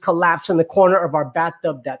can do is collapse in the corner of our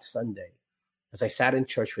bathtub that Sunday. As I sat in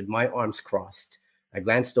church with my arms crossed, I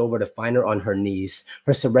glanced over to find her on her knees,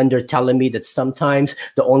 her surrender telling me that sometimes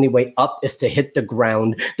the only way up is to hit the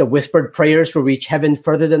ground. The whispered prayers will reach heaven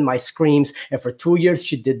further than my screams, and for 2 years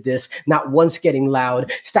she did this, not once getting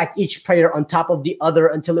loud, stacked each prayer on top of the other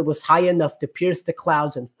until it was high enough to pierce the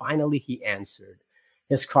clouds, and finally he answered.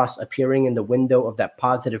 His cross appearing in the window of that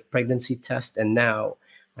positive pregnancy test, and now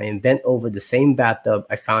I am bent over the same bathtub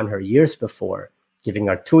I found her years before, giving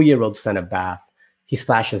our 2-year-old son a bath. He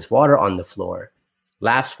splashes water on the floor,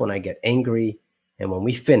 laughs when I get angry, and when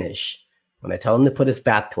we finish, when I tell him to put his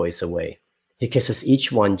bath toys away, he kisses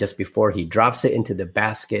each one just before he drops it into the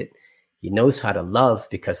basket. He knows how to love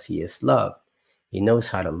because he is loved. He knows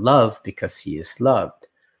how to love because he is loved.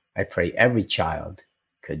 I pray every child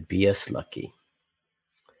could be as lucky.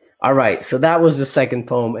 All right, so that was the second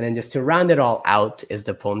poem. And then just to round it all out is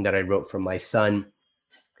the poem that I wrote for my son.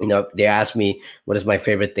 You know, they asked me, what is my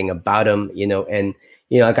favorite thing about him? You know, and,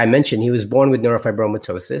 you know, like I mentioned, he was born with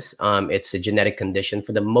neurofibromatosis. It's a genetic condition.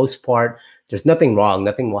 For the most part, there's nothing wrong.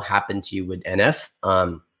 Nothing will happen to you with NF.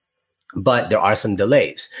 But there are some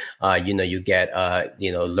delays. You know, you get,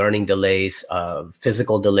 you know, learning delays,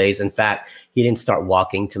 physical delays. In fact, he didn't start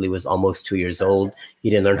walking till he was almost 2 years old. He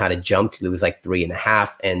didn't learn how to jump till he was like 3.5.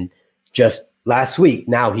 And just last week,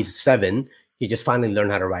 now he's 7. He just finally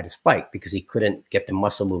learned how to ride his bike because he couldn't get the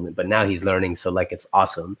muscle movement, but now he's learning. So like, it's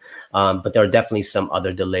awesome. But there are definitely some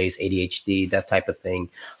other delays, ADHD, that type of thing.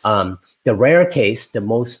 The rare case,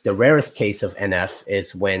 the rarest case of NF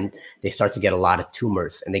is when they start to get a lot of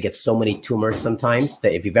tumors, and they get so many tumors sometimes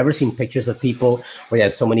that if you've ever seen pictures of people where they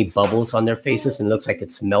have so many bubbles on their faces and it looks like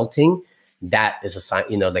it's melting, that is a sign,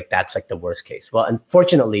 you know, like that's like the worst case. Well,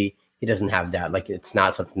 unfortunately, he doesn't have that. Like, it's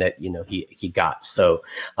not something that, you know, he got. So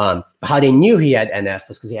how they knew he had NF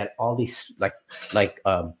was because he had all these like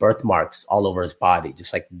birthmarks all over his body,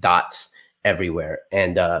 just like dots everywhere.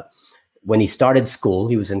 And when he started school,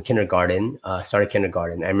 he was in kindergarten, started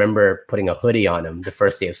kindergarten. I remember putting a hoodie on him the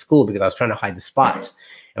first day of school because I was trying to hide the spots.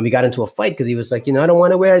 And we got into a fight because he was like, you know, I don't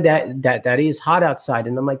want to wear that. Daddy, it's hot outside.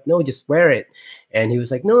 And I'm like, no, just wear it. And he was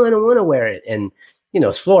like, no, I don't want to wear it. And, you know,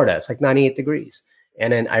 it's Florida. It's like 98 degrees.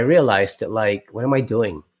 And then I realized that, like, what am I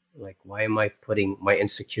doing? Like, why am I putting my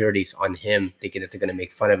insecurities on him, thinking that they're going to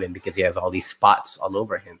make fun of him because he has all these spots all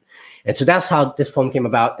over him? And so that's how this poem came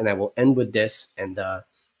about. And I will end with this. And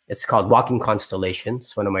it's called Walking Constellation.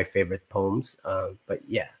 It's one of my favorite poems. But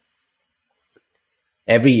yeah,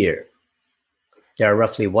 every year, there are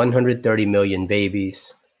roughly 130 million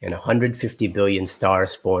babies and 150 billion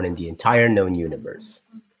stars born in the entire known universe.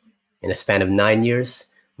 In a span of 9 years,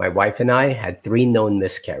 my wife and I had 3 known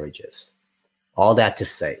miscarriages. All that to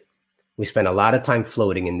say, we spent a lot of time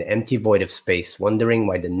floating in the empty void of space, wondering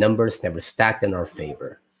why the numbers never stacked in our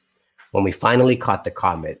favor. When we finally caught the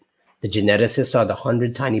comet, the geneticist saw the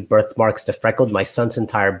 100 tiny birthmarks that freckled my son's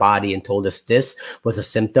entire body and told us this was a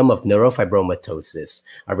symptom of neurofibromatosis,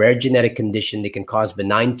 a rare genetic condition that can cause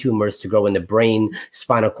benign tumors to grow in the brain,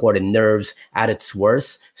 spinal cord, and nerves. At its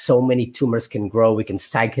worst, so many tumors can grow, we can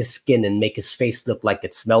sag his skin and make his face look like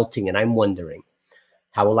it's melting. And I'm wondering,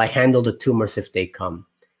 how will I handle the tumors if they come?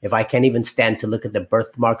 If I can't even stand to look at the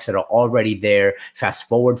birthmarks that are already there, fast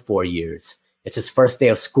forward 4 years. It's his first day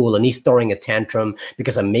of school and he's throwing a tantrum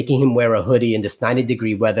because I'm making him wear a hoodie in this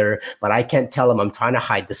 90-degree weather, but I can't tell him I'm trying to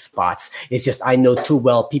hide the spots. It's just I know too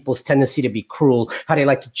well people's tendency to be cruel, how they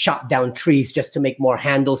like to chop down trees just to make more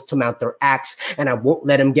handles to mount their axe, and I won't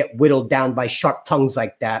let him get whittled down by sharp tongues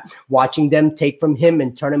like that, watching them take from him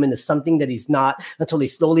and turn him into something that he's not until he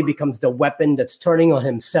slowly becomes the weapon that's turning on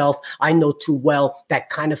himself. I know too well that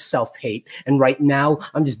kind of self-hate, and right now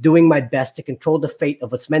I'm just doing my best to control the fate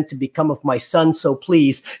of what's meant to become of my son. So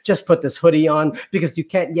please just put this hoodie on because you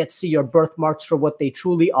can't yet see your birthmarks for what they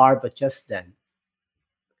truly are. But just then,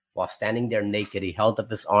 while standing there naked, he held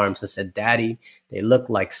up his arms and said, "Daddy, they look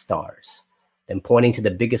like stars." Then pointing to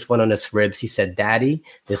the biggest one on his ribs, he said, "Daddy,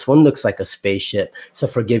 this one looks like a spaceship. So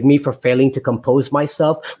forgive me for failing to compose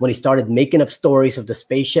myself when he started making up stories of the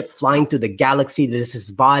spaceship flying through the galaxy that is his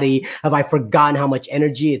body. Have I forgotten how much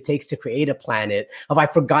energy it takes to create a planet? Have I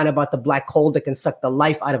forgotten about the black hole that can suck the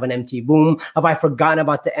life out of an empty womb? Have I forgotten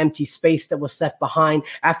about the empty space that was left behind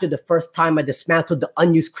after the first time I dismantled the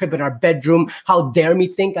unused crib in our bedroom? How dare me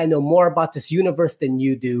think I know more about this universe than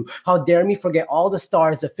you do? How dare me forget all the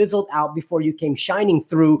stars that fizzled out before you came shining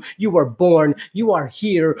through? You were born, you are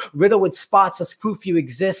here, riddled with spots as proof you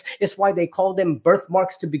exist. It's why they call them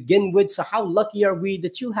birthmarks to begin with. So how lucky are we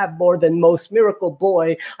that you have more than most? Miracle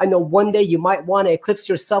boy, I know one day you might want to eclipse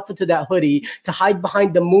yourself into that hoodie to hide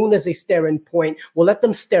behind the moon as they stare and point. Well, let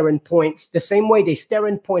them stare and point the same way they stare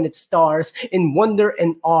and point at stars in wonder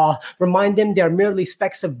and awe. Remind them they are merely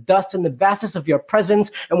specks of dust in the vastness of your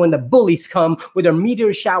presence. And when the bullies come with their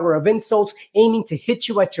meteor shower of insults aiming to hit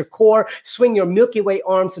you at your core, swing your Milky Way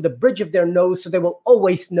arms to the bridge of their nose so they will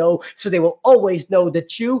always know,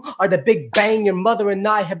 that you are the big bang your mother and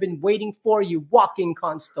I have been waiting for. You walking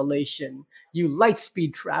constellation, you light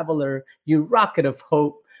speed traveler, you rocket of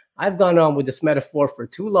hope. I've gone on with this metaphor for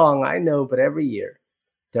too long, I know, but every year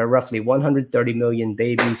There are roughly 130 million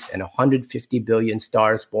babies and 150 billion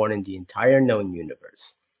stars born in the entire known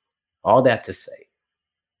universe. All that to say,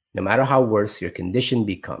 no matter how worse your condition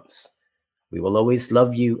becomes, we will always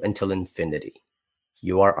love you until infinity.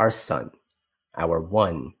 You are our sun, our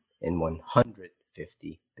 1 in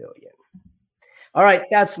 150 billion. All right,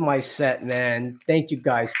 that's my set, man. Thank you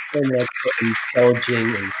guys so much for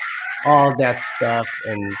indulging and all that stuff.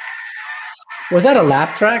 And was that a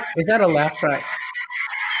laugh track? Is that a laugh track?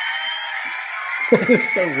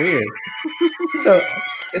 It's so weird. So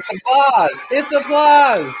it's applause. It's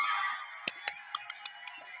applause.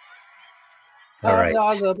 All right.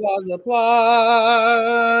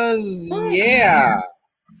 Applause. Yeah.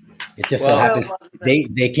 It just so happens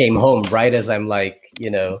they came home right as I'm like,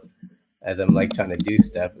 as I'm like trying to do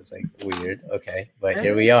stuff. It's like weird. Okay, but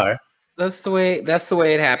here we are. That's the way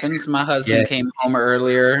it happens. My husband came home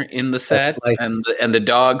earlier in the set, and the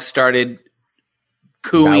dog started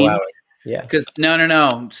cooing. Wow. Yeah. Because no. I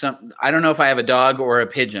don't know if I have a dog or a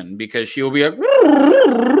pigeon, because she will be like.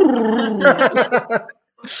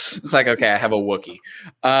 It's like, okay, I have a Wookiee.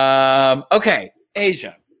 Okay,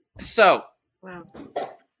 Asia. So, wow.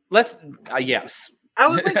 Let's. Yes. I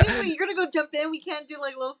was like, anyway, you're gonna go jump in. We can't do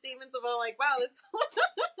like little statements about like, wow, this.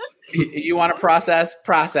 You want to process?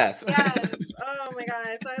 Yes. Oh my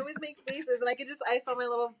god. So I always make faces, and I saw my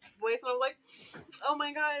little voice, and I'm like, oh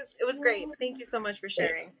my god, it was great. Thank you so much for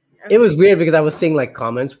sharing. It was weird because I was seeing like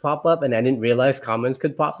comments pop up, and I didn't realize comments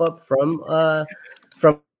could pop up from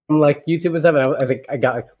like YouTube and stuff. And I was like, I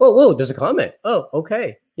got like, whoa, there's a comment. Oh,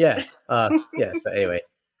 okay, yeah, yeah. So anyway.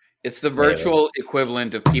 It's the virtual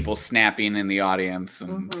equivalent of people snapping in the audience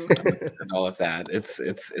and all of that.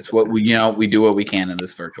 It's what we do what we can in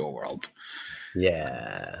this virtual world.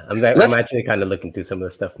 Yeah, I'm actually kind of looking through some of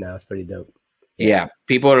the stuff now. It's pretty dope. Yeah,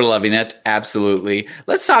 people are loving it. Absolutely.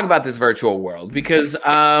 Let's talk about this virtual world because,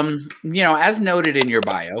 as noted in your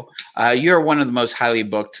bio, you're one of the most highly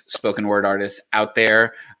booked spoken word artists out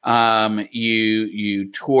there.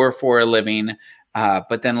 You tour for a living,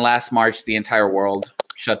 but then last March, the entire world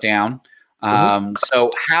shut down.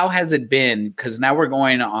 So how has it been? Because now we're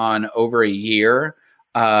going on over a year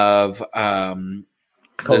of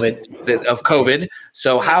COVID.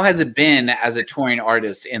 So how has it been as a touring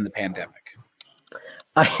artist in the pandemic?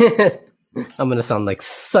 I'm gonna sound like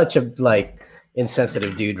such a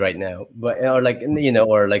insensitive dude right now, but or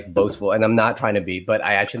boastful, and I'm not trying to be. But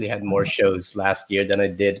I actually had more shows last year than I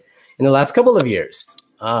did in the last couple of years.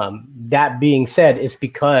 That being said, it's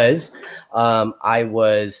because I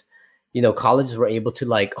was, colleges were able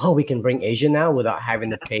to we can bring Asia now without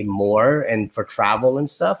having to pay more and for travel and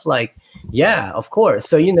stuff. Yeah, of course.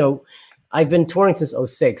 So, I've been touring since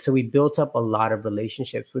 2006. So we built up a lot of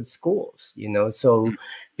relationships with schools, so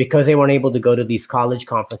because they weren't able to go to these college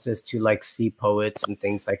conferences to see poets and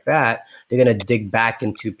things like that, they're going to dig back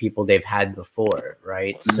into people they've had before.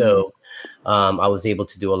 Right. Mm-hmm. So I was able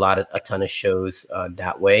to do a ton of shows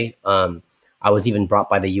that way. I was even brought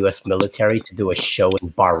by the US military to do a show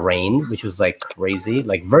in Bahrain, which was crazy,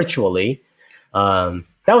 virtually. That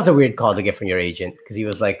was a weird call to get from your agent because he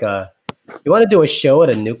was like, you want to do a show at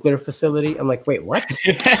a nuclear facility? I'm like, wait, what?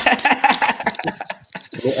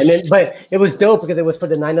 But it was dope because it was for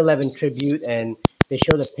the 9/11 tribute, and they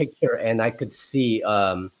showed a picture, and I could see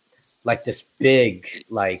this big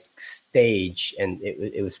stage, and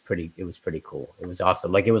it was pretty cool. It was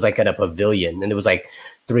awesome. It was at a pavilion, and it was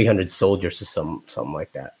 300 soldiers or something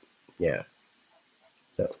like that. Yeah.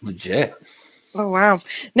 So legit. Oh wow.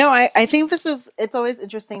 No, I think it's always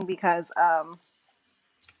interesting because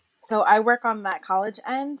so I work on that college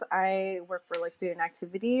end. I work for student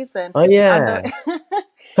activities and oh yeah.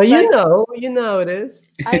 So you know it is.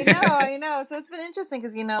 I know. So it's been interesting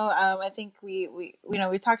because I think we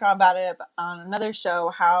talked about it on another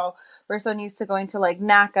show how we're so used to going to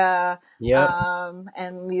NACA,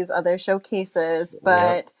 and these other showcases,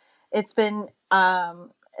 but it's been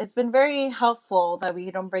very helpful that we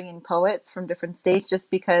don't bring in poets from different states just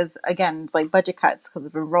because, again, it's budget cuts because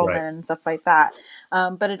of enrollment and stuff like that.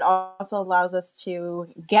 But it also allows us to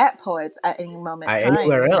get poets at any moment in time.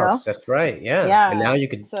 Anywhere else. That's right. Yeah. Yeah. And now you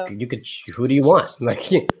could, who do you want?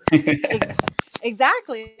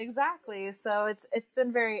 Exactly. So it's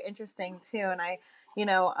been very interesting too. And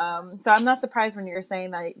so I'm not surprised when you're saying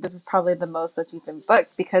that this is probably the most that you've been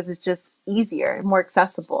booked because it's just easier, more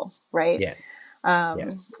accessible. Right. Yeah.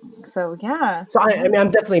 So yeah. So I mean, I'm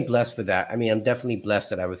definitely blessed for that. I mean, I'm definitely blessed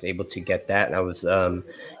that I was able to get that, and I was,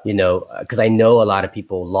 because I know a lot of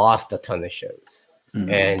people lost a ton of shows,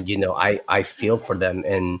 and I feel for them,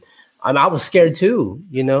 and I was scared too.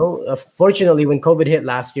 Fortunately, when COVID hit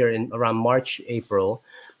last year in around March, April,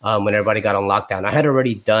 when everybody got on lockdown. I had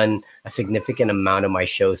already done a significant amount of my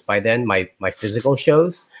shows by then, my physical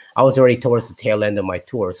shows. I was already towards the tail end of my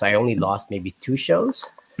tour, so I only lost maybe 2 shows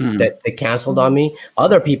that they canceled on me.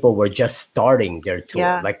 Other people were just starting their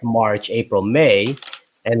tour, like March, April, May,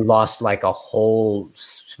 and lost like a whole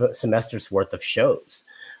semester's worth of shows.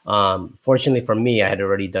 Fortunately for me, I had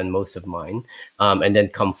already done most of mine. And then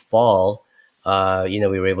come fall, we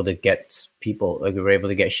were able to get people, like we were able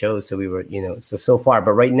to get shows. So we were, so far.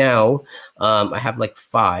 But right now, I have like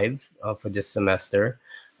 5 for this semester.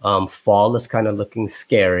 Fall is kind of looking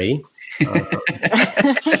scary.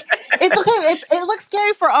 It's okay. It looks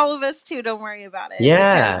scary for all of us too. Don't worry about it.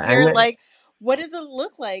 Yeah. We're like, what does it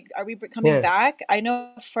look like? Are we coming back? I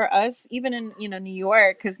know for us, even in New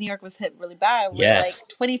York, because New York was hit really bad. We're like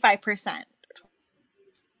 25%.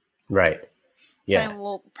 Right. Yeah. And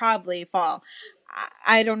we'll probably fall.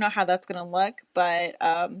 I don't know how that's gonna look, but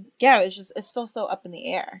it's still so up in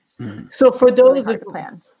the air. So for those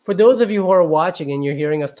of you who are watching and you're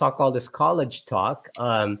hearing us talk all this college talk,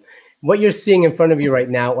 what you're seeing in front of you right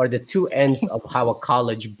now are the 2 ends of how a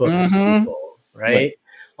college books people, right?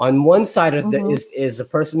 On one side is a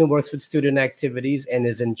person who works with student activities and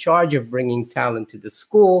is in charge of bringing talent to the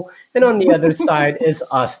school, and on the other side is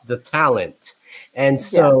us, the talent. And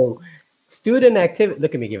so student activity,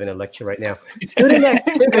 look at me giving a lecture right now. Student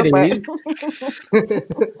activities.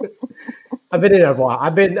 I've been in a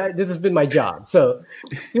while. This has been my job. So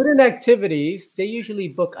student activities, they usually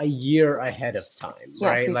book a year ahead of time,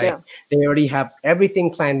 right? Like they already have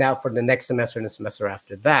everything planned out for the next semester and the semester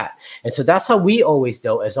after that. And so that's how we always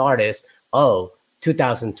know as artists,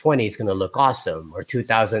 2020 is going to look awesome, or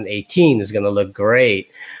 2018 is going to look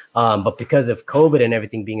great. But because of COVID and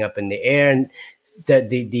everything being up in the air, and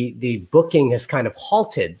the booking has kind of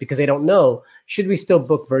halted because they don't know, should we still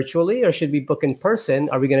book virtually or should we book in person?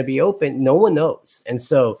 Are we going to be open? No one knows. And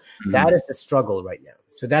so that is the struggle right now.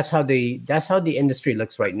 So that's how the industry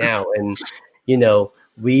looks right now. And,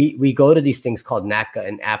 we go to these things called NACA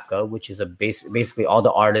and APCA, which is basically all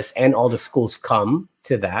the artists and all the schools come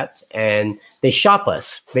to that, and they shop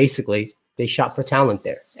us. Basically, they shop for talent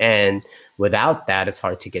there. And without that, it's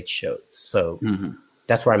hard to get shows. So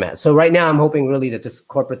that's where I'm at. So right now, I'm hoping really that this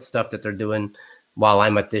corporate stuff that they're doing while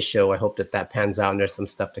I'm at this show, I hope that pans out and there's some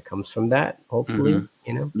stuff that comes from that, hopefully,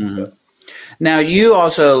 So. Now you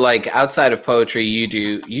also, like, outside of poetry, you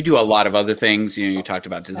do a lot of other things. You talked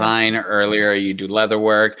about design earlier. You do leather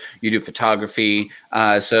work. You do photography.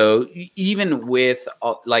 So even with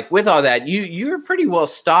all that, you're pretty well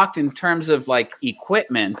stocked in terms of like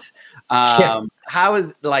equipment. How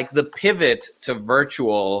is like the pivot to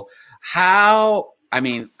virtual? I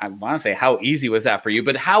want to say how easy was that for you,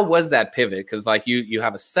 but how was that pivot? Because like you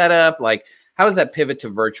have a setup, like. How was that pivot to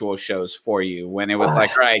virtual shows for you when it was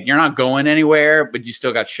like, all right, you're not going anywhere, but you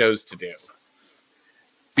still got shows to do?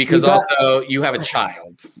 Because also you have a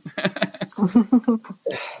child.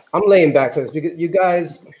 I'm laying back for this because you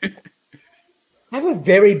guys have a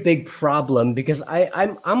very big problem because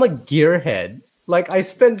I'm a gearhead. Like I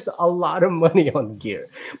spend a lot of money on gear.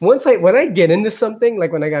 When I get into something,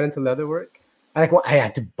 like when I got into leatherwork, I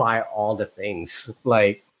had to buy all the things.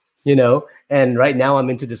 And right now I'm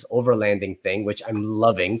into this overlanding thing, which I'm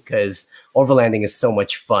loving because overlanding is so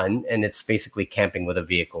much fun. And it's basically camping with a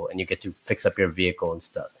vehicle and you get to fix up your vehicle and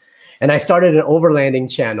stuff. And I started an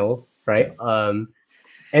overlanding channel, right? And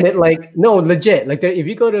it legit. Like if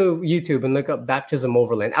you go to YouTube and look up Baptism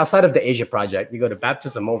Overland, outside of the Asia Project, you go to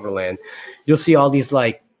Baptism Overland, you'll see all these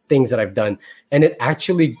like things that I've done. And it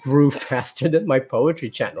actually grew faster than my poetry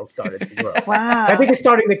channel started to grow. Wow. I think it's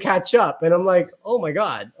starting to catch up. And I'm like, oh my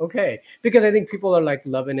God, okay. Because I think people are like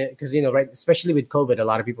loving it because, right, especially with COVID, a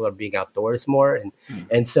lot of people are being outdoors more.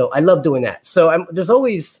 And so I love doing that. So there's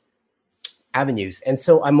always avenues. And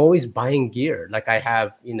so I'm always buying gear. Like I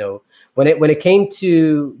have, when it came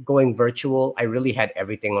to going virtual, I really had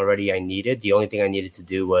everything already I needed. The only thing I needed to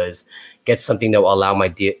do was get something that will allow my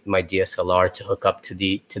DSLR to hook up to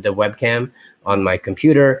the webcam on my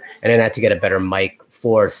computer. And then I had to get a better mic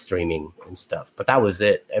for streaming and stuff. But that was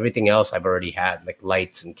it. Everything else I've already had, like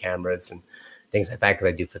lights and cameras and things like that, because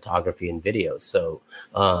I do photography and video. So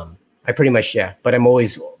I pretty much, but I'm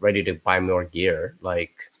always ready to buy more gear.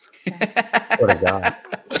 Like, sort of God.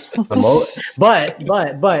 But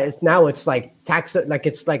now it's like tax. Like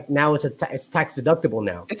it's like now it's tax deductible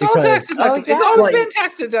now. It's all tax deductible. It's always been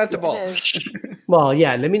tax deductible. Well,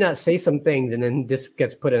 yeah. Let me not say some things, and then this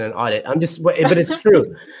gets put in an audit. But it's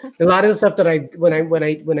true. A lot of the stuff that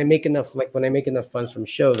when I make enough funds from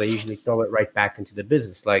shows, I usually throw it right back into the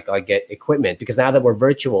business. Like I get equipment because now that we're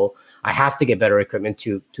virtual, I have to get better equipment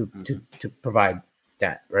to provide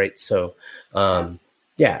that. Right. So.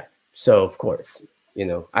 Yeah. So of course,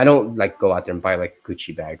 I don't like go out there and buy like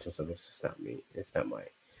Gucci bags and stuff. It's just not me. It's not my.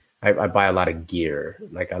 I buy a lot of gear.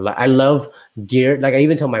 Like I love gear. Like I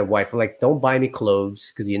even tell my wife, I'm like, don't buy me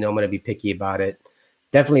clothes because I'm gonna be picky about it.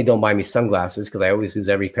 Definitely don't buy me sunglasses because I always lose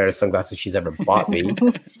every pair of sunglasses she's ever bought me.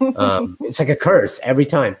 It's like a curse every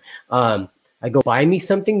time. I go buy me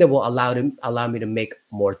something that will allow me to make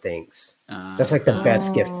more things. That's like the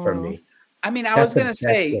best gift for me. I mean, I was gonna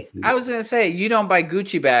say you don't buy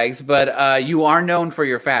Gucci bags, but you are known for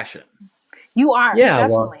your fashion. You are,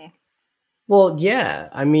 definitely. Well, yeah.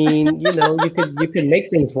 I mean, you could make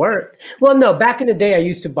things work. Well, no, back in the day, I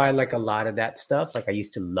used to buy like a lot of that stuff. Like I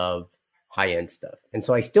used to love high-end stuff, and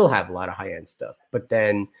so I still have a lot of high-end stuff. But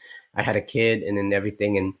then I had a kid, and then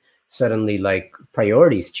everything, and suddenly like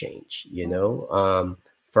priorities change.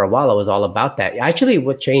 For a while, I was all about that. Actually,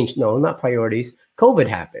 what changed? No, not priorities. COVID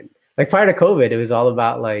happened. Like prior to COVID, it was all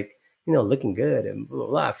about like, looking good and blah, blah,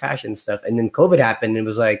 blah, fashion stuff. And then COVID happened and it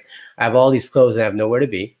was like, I have all these clothes and I have nowhere to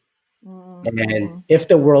be. Mm-hmm. And if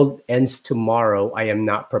the world ends tomorrow, I am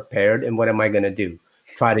not prepared. And what am I going to do?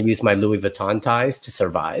 Try to use my Louis Vuitton ties to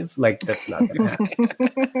survive? Like, that's not going to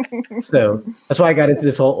happen. So that's why I got into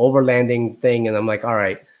this whole overlanding thing. And I'm like, all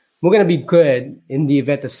right, we're going to be good in the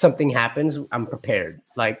event that something happens. I'm prepared.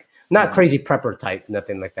 Like, not crazy prepper type,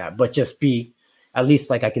 nothing like that, but just be at least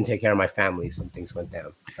like I can take care of my family if some things went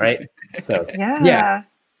down, right? So yeah.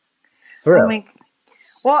 For real.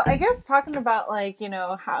 Well, I guess talking about like they're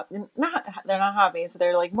not hobbies,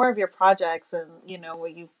 they're like more of your projects and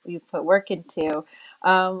what you put work into.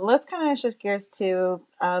 Let's kind of shift gears to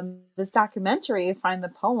this documentary, Find the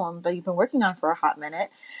Poem, that you've been working on for a hot minute.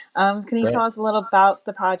 Can you tell us a little about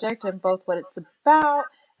the project and both what it's about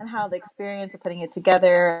and how the experience of putting it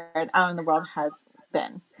together and out in the world has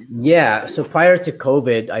been? Yeah. So prior to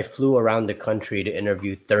COVID, I flew around the country to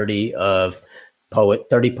interview 30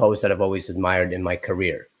 poets that I've always admired in my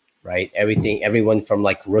career, right? Everyone from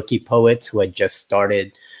like rookie poets who had just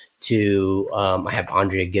started to, I have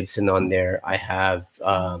Andrea Gibson on there. I have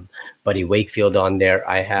Buddy Wakefield on there.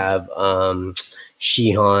 I have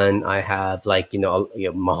Shihan. I have like,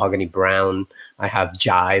 Mahogany Brown. I have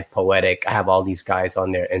Jive Poetic. I have all these guys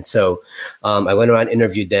on there. And so I went around,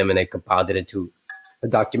 interviewed them, and I compiled it into a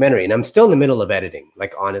documentary. And I'm still in the middle of editing.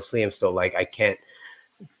 Like, honestly, I'm still like, I can't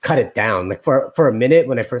cut it down. Like for a minute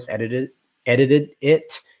when I first edited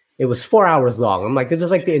it, it was 4 hours long. I'm like, this is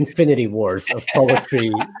like the Infinity Wars of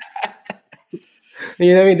poetry.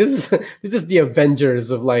 You know what I mean? This is the Avengers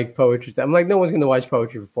of like poetry. I'm like, no one's gonna watch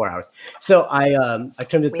poetry for 4 hours. So I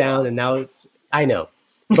trimmed it down, and now I know,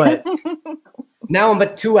 but now I'm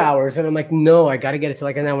at 2 hours, and I'm like, no, I got to get it to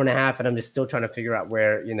like an hour and a half, and I'm just still trying to figure out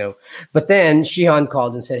where, But then Shihan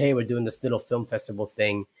called and said, hey, we're doing this little film festival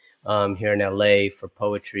thing here in LA for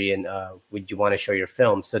poetry, and would you want to show your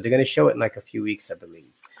film? So they're going to show it in like a few weeks, I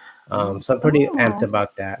believe. So I'm pretty amped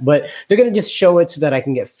about that. But they're going to just show it so that I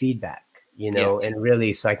can get feedback, and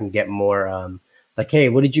really so I can get more like, hey,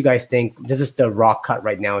 what did you guys think? This is the raw cut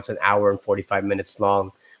right now. It's an hour and 45 minutes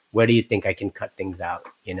long. Where do you think I can cut things out?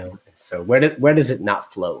 So where does it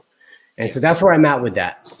not flow? And so that's where I'm at with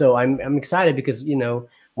that. So I'm excited because,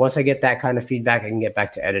 once I get that kind of feedback, I can get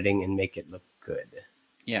back to editing and make it look good.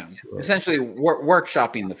 Yeah. Essentially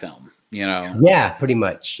workshopping the film, Yeah, pretty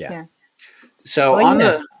much. Yeah.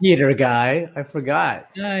 So theater guy, I forgot.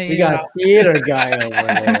 We got theater guy over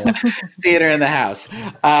there. Theater in the house.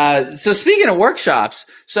 So speaking of workshops,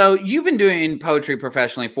 so you've been doing poetry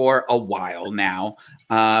professionally for a while now,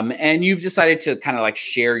 and you've decided to kind of like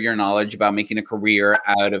share your knowledge about making a career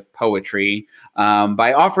out of poetry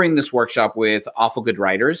by offering this workshop with Awful Good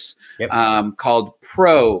Writers called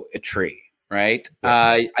Pro-etry, right?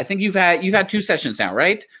 I think you've had 2 sessions now,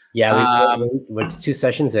 right? Yeah, we're 2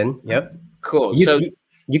 sessions in. Yep. Cool.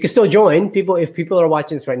 You can still join people. If people are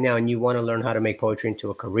watching this right now and you want to learn how to make poetry into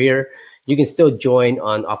a career, you can still join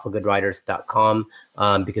on awfulgoodwriters.com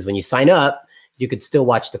because when you sign up, you could still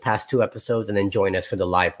watch the past 2 episodes and then join us for the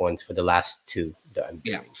live ones for the last 2.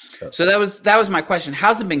 So that was my question.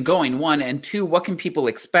 How's it been going? 1 and 2. What can people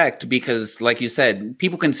expect? Because like you said,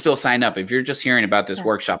 people can still sign up. If you're just hearing about this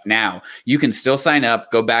workshop now, you can still sign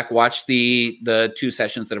up, go back, watch the 2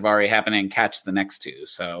 sessions that have already happened and catch the next 2.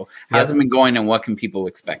 So how's it been going and what can people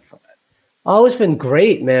expect from it? Oh, it's been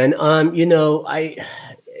great, man. I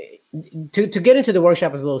to get into the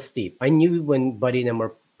workshop is a little steep. I knew when Buddy and them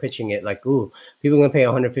were pitching it, like, ooh, people are going to pay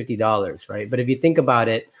 $150, right? But if you think about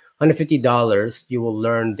it, $150, you will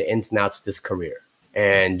learn the ins and outs of this career.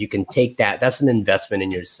 And you can take that's an investment in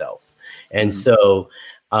yourself. And so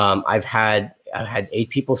I've had 8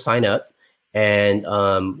 people sign up. and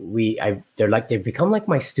they've become like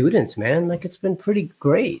my students, man. Like it's been pretty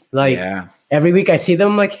great. Like every week I see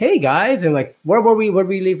them, I'm like, hey guys, and like, where were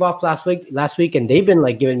we leave off last week? And they've been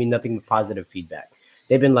like giving me nothing but positive feedback.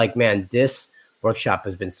 They've been like, man, this workshop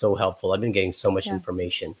has been so helpful. I've been getting so much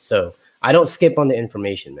information. So I don't skip on the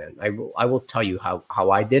information, man. I will tell you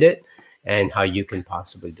how I did it and how you can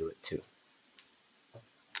possibly do it too.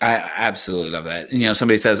 I absolutely love that. You know,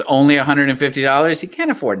 somebody says only $150. You can't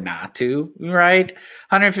afford not to, right?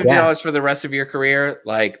 $150 for the rest of your career.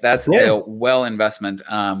 Like that's a well investment.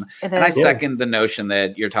 And I second the notion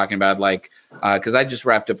that you're talking about, like, cause I just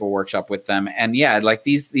wrapped up a workshop with them, and like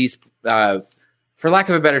these, for lack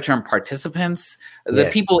of a better term, participants, the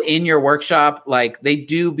people in your workshop, like they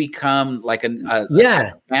do become like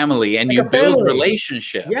a family, and like you build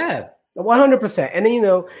relationships. Yeah. 100%. And then, you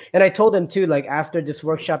know, and I told them too, like after this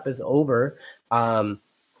workshop is over, the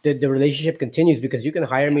relationship continues, because you can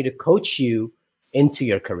hire me to coach you into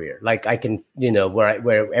your career. Like I can, you know,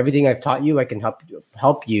 where everything I've taught you, I can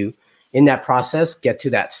help you in that process, get to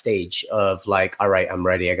that stage of like, all right, I'm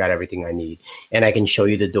ready. I got everything I need. And I can show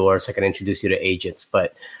you the door, so I can introduce you to agents.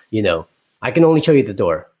 But, you know, I can only show you the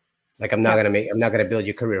door. Like I'm not going to build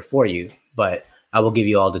your career for you, but I will give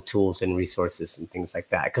you all the tools and resources and things like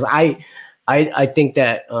that. Because I think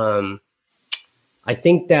that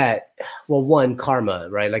well, one, karma,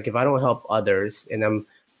 right? Like if I don't help others and I'm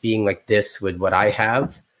being like this with what I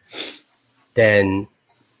have, then,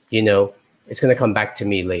 you know, it's going to come back to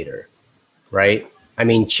me later, right? I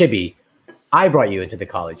mean, Chibi, I brought you into the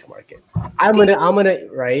college market. I'm gonna,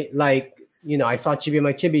 right? Like, you know, I saw Chibi, I'm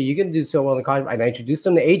like, Chibi, you can do so well in college. And I introduced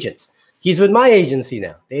him to agents. He's with my agency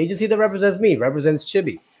now. The agency that represents me represents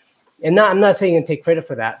Chibi. And I'm not saying I take credit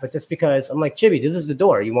for that, but just because I'm like, Chibi, this is the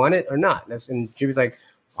door. You want it or not? And Chibi's like,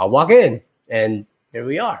 I'll walk in. And here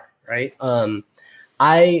we are, right?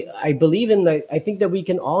 I believe in I think that we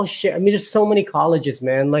can all share. I mean, there's so many colleges,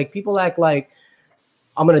 man. Like people act like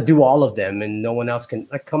I'm going to do all of them and no one else can.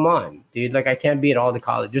 Like, come on, dude. Like I can't be at all the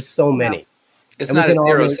college. There's so many. It's not a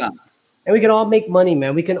zero sum. And we can all make money,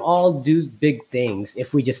 man. We can all do big things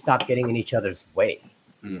if we just stop getting in each other's way.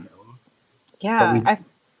 You know? Yeah,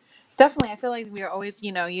 definitely. I feel like we are always,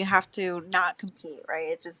 you know, you have to not compete, right?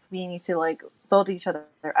 It's just we need to like build each other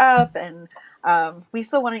up, and we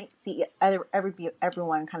still want to see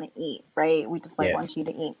everyone kind of eat, right? We just like want you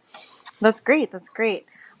to eat. That's great. That's great.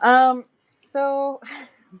 So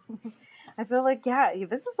I feel like,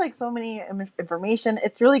 this is like so many information.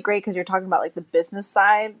 It's really great because you're talking about like the business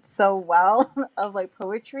side so well of like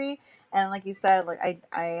poetry. And like you said, like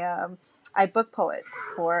I book poets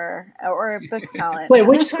or book talent. Wait,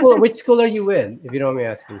 which school are you in, if you don't mind me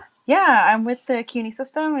asking? Yeah, I'm with the CUNY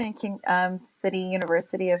system in City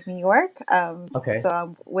University of New York. Okay. So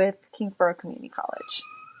I'm with Kingsborough Community College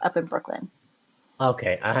up in Brooklyn.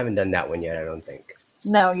 Okay, I haven't done that one yet, I don't think.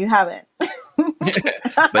 No, you haven't.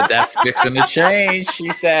 But that's fixing to change,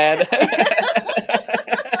 she said.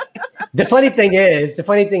 The funny thing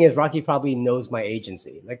is, Rocky probably knows my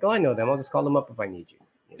agency. Like, I know them. I'll just call them up if I need you.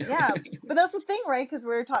 Yeah, but that's the thing, right? Because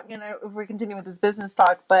we're talking, if we're continuing with this business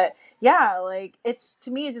talk, but yeah, like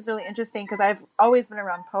to me, it's just really interesting because I've always been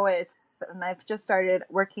around poets, and I've just started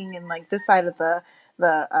working in like this side of the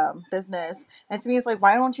business. And to me, it's like,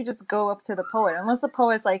 why don't you just go up to the poet? Unless the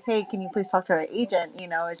poet's like, hey, can you please talk to our agent? You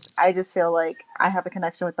know, I just feel like I have a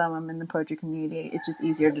connection with them. I'm in the poetry community. It's just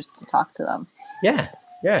easier just to talk to them. Yeah.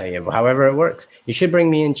 However it works. You should bring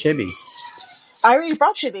me in Chibi. I already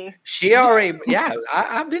brought Chibi. She already,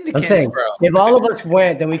 I've been to Kingsborough. If all of us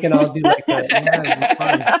went, then we can all do like that.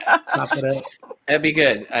 Top it up. That'd be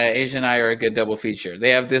good. Asia and I are a good double feature. They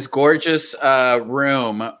have this gorgeous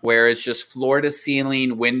room where it's just floor to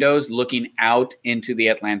ceiling windows looking out into the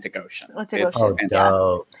Atlantic Ocean. It's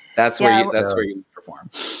dope. That's where you perform.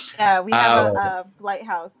 Yeah, we have a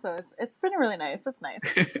lighthouse, so it's been really nice. It's nice.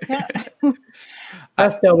 Yeah.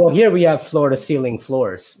 Well, here we have floor to ceiling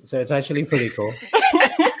floors, so it's actually pretty cool.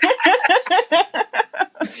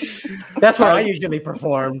 That's where I usually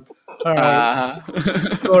perform. Floor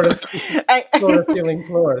to ceiling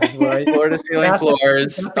floors, right? Floor to ceiling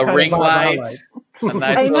floors, a ring light, a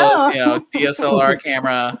nice little, DSLR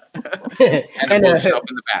camera, and a bookshelf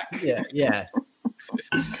in the back. Yeah.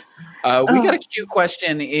 We got a cute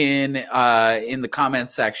question in the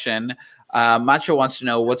comments section. Macho wants to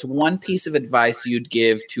know, what's one piece of advice you'd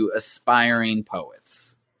give to aspiring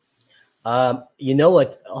poets? You know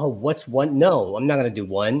what? What's one? No, I'm not going to do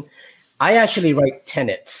one. I actually write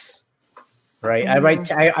tenets, right? I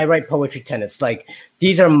write poetry tenets. Like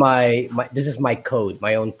these are this is my code,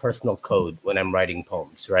 my own personal code when I'm writing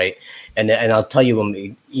poems, right? And I'll tell you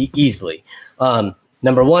them easily.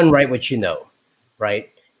 Number one, write what you know, right?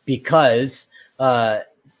 Because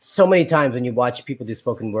so many times when you watch people do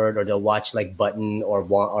spoken word, or they'll watch like Button or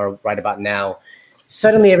Right About Now,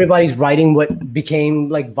 suddenly everybody's writing what became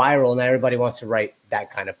like viral, and everybody wants to write that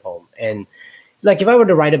kind of poem. And like if I were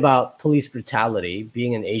to write about police brutality,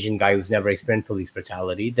 being an Asian guy who's never experienced police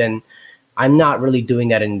brutality, then I'm not really doing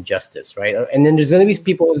that injustice, right? And then there's going to be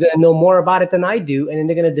people who's going to know more about it than I do, and then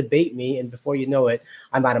they're going to debate me, and before you know it,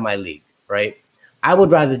 I'm out of my league, right? I would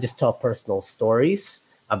rather just tell personal stories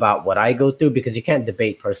about what I go through, because you can't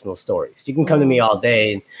debate personal stories. You can come to me all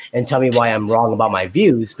day and tell me why I'm wrong about my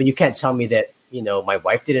views, but you can't tell me that, you know, my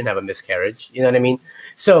wife didn't have a miscarriage. You know what I mean?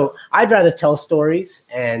 So I'd rather tell stories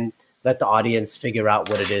and let the audience figure out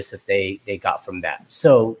what it is that they got from that.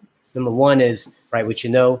 So number one is write what you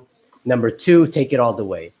know. Number two, take it all the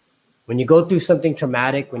way. When you go through something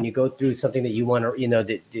traumatic, when you go through something that you want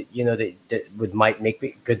to, that might make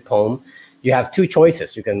a good poem, you have two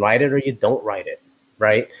choices. You can write it or you don't write it,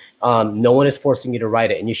 right? No one is forcing you to write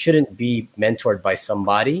it, and you shouldn't be mentored by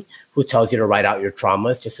somebody who tells you to write out your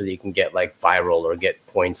traumas just so that you can get like viral or get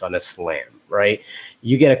points on a slam, right?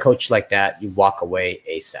 You get a coach like that, you walk away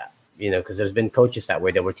ASAP, because there's been coaches that way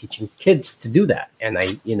that were teaching kids to do that, and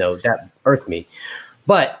that irked me.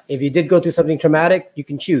 But if you did go through something traumatic, you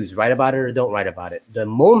can choose, write about it or don't write about it. The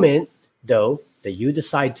moment, though, that you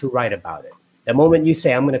decide to write about it, the moment you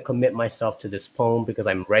say, I'm going to commit myself to this poem because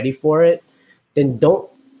I'm ready for it, then don't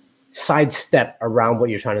sidestep around what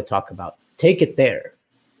you're trying to talk about. Take it there.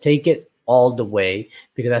 Take it all the way,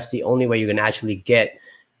 because that's the only way you can actually get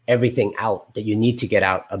everything out that you need to get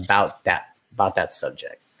out about that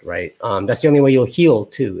subject, right? That's the only way you'll heal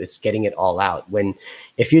too, is getting it all out.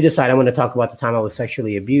 If you decide I'm going to talk about the time I was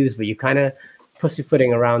sexually abused, but you kind of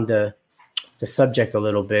pussyfooting around the subject a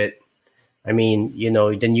little bit, I mean,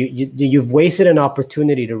 then you've wasted an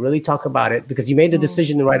opportunity to really talk about it, because you made the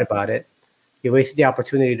decision to write about it. You wasted the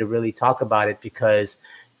opportunity to really talk about it because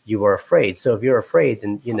you were afraid. So if you're afraid,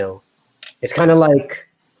 then, it's kind of like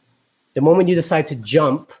the moment you decide to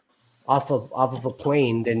jump off of a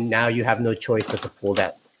plane, then now you have no choice but to pull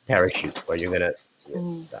that parachute, or you're going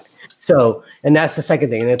to die. So, and that's the second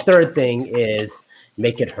thing. And the third thing is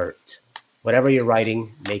make it hurt. Whatever you're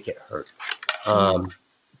writing, make it hurt.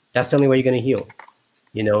 That's the only way you're going to heal.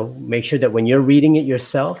 Make sure that when you're reading it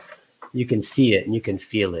yourself, you can see it and you can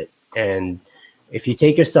feel it. And if you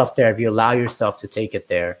take yourself there, if you allow yourself to take it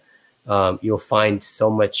there, you'll find so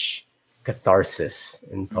much catharsis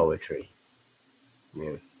in poetry.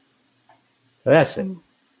 Yeah. So that's it.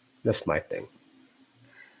 That's my thing.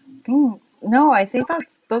 No, I think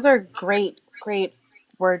those are great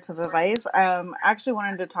words of advice. I actually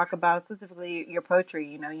wanted to talk about specifically your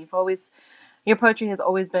poetry. Your poetry has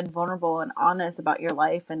always been vulnerable and honest about your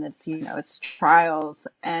life and its trials.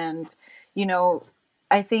 And,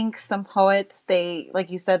 I think some poets,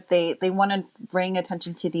 like you said, they want to bring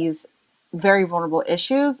attention to these very vulnerable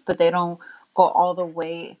issues, but they don't go all the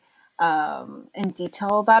way in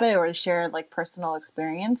detail about it, or share like personal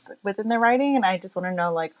experience within their writing. And I just want to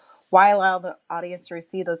know, like, why allow the audience to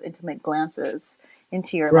receive those intimate glances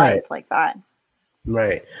into your life like that?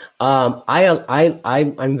 Right.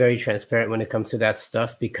 I'm very transparent when it comes to that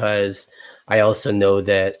stuff, because I also know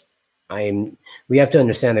that we have to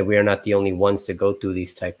understand that we are not the only ones to go through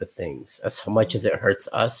these type of things, as much as it hurts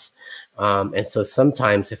us. And so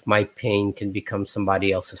sometimes if my pain can become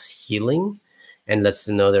somebody else's healing and lets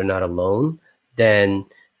them know they're not alone, then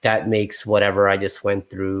that makes whatever I just went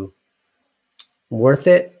through worth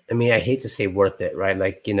it. I mean, I hate to say worth it, right?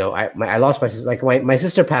 Like, I lost my sister. Like my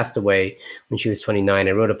sister passed away when she was 29.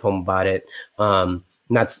 I wrote a poem about it.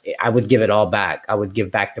 I would give it all back. I would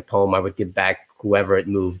give back the poem. I would give back whoever it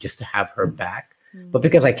moved just to have her back. But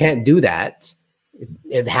because I can't do that,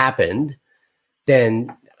 it happened,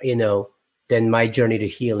 then, then my journey to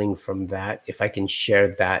healing from that, if I can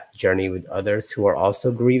share that journey with others who are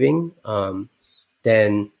also grieving,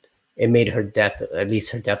 then it made her death, at least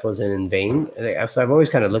her death wasn't in vain. So I've always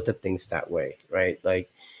kind of looked at things that way, right? Like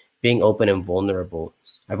being open and vulnerable.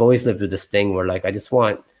 I've always lived with this thing where like, I just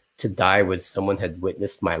want to die with someone had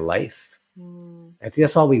witnessed my life. I think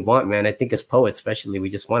that's all we want, man. I think as poets, especially, we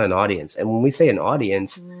just want an audience. And when we say an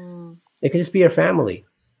audience, it could just be your family.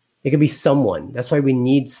 It could be someone. That's why we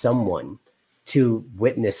need someone to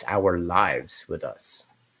witness our lives with us.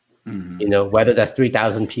 Whether that's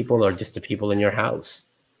 3,000 people or just the people in your house.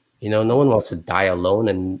 No one wants to die alone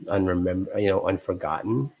and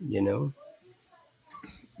unforgotten,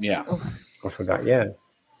 Yeah. I forgot. Yeah.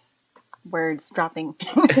 Words dropping.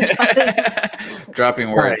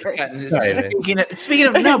 Dropping words. Speaking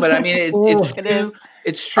of no, but I mean, it's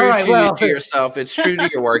It's true All right, to yourself. It's true to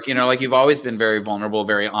your work. Like you've always been very vulnerable,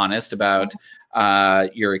 very honest about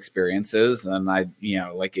your experiences, and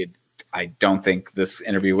I don't think this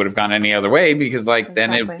interview would have gone any other way because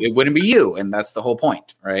then it wouldn't be you, and that's the whole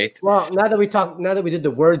point, right? Well, now that we did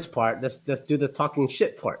the words part, let's do the talking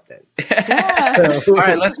shit part then. Yeah. All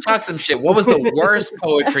right, let's talk some shit. What was the worst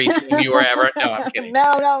poetry team you were ever? No, I'm kidding.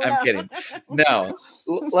 I'm kidding. No,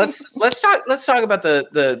 let's talk about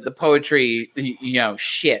the poetry,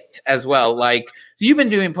 shit as well. Like you've been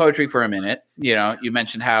doing poetry for a minute. You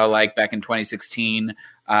mentioned how back in 2016.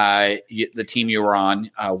 The team you were on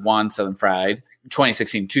won Southern Fried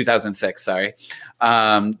 2006 sorry.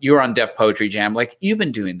 You were on Def Poetry Jam. You've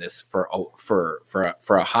been doing this for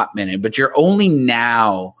a hot minute, but you're only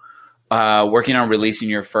now working on releasing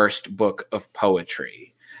your first book of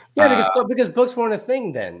poetry. Because books weren't a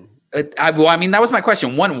thing then. That was my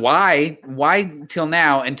question. One, why till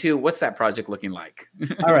now? And two, what's that project looking like?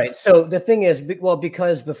 All right. So the thing is,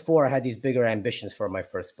 because before I had these bigger ambitions for my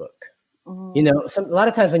first book. A lot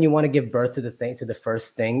of times when you want to give birth to the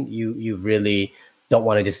first thing, you really don't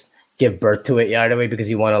want to just give birth to it right away because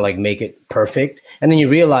you want to make it perfect. And then you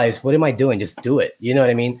realize, what am I doing? Just do it. You know what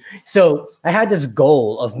I mean? So I had this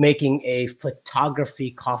goal of making a photography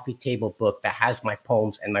coffee table book that has my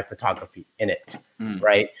poems and my photography in it.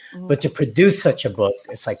 Right. But to produce such a book,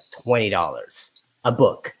 it's $20 a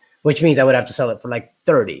book, which means I would have to sell it for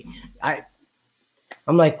 $30.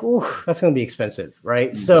 I'm like, ooh, that's going to be expensive,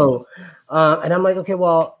 right? Mm-hmm. So, and I'm like, okay,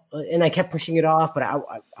 well, and I kept pushing it off, but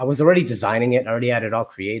I was already designing it. I already had it all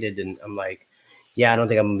created. And I'm like, yeah, I don't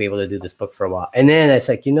think I'm going to be able to do this book for a while. And then it's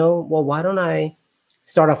like, well, why don't I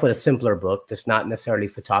start off with a simpler book that's not necessarily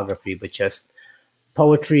photography, but just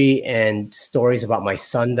poetry and stories about my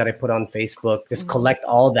son that I put on Facebook, just collect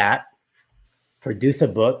all that, produce a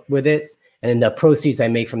book with it. And then the proceeds I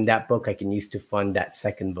make from that book, I can use to fund that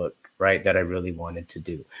second book. Right, that I really wanted to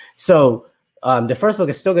do. So the first book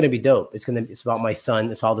is still going to be dope. It's about my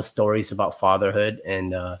son. It's all the stories about fatherhood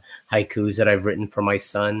and haikus that I've written for my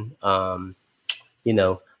son.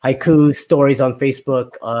 Haiku stories on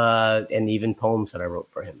Facebook and even poems that I wrote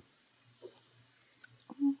for him.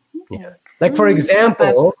 Yeah, for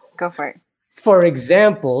example, go for it. For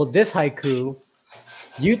example, this haiku: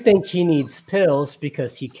 you think he needs pills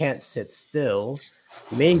because he can't sit still.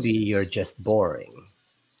 Maybe you're just boring.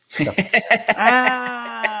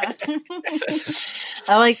 I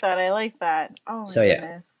like that. Oh my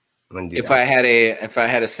goodness. If I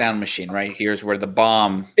had a sound machine, right, here's where the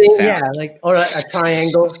bomb sound. Or a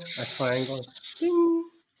triangle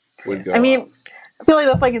would go. I feel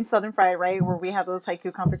like that's in Southern Fried, right, where we have those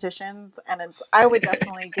haiku competitions, and I would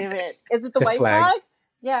definitely give it. Is it the white flag?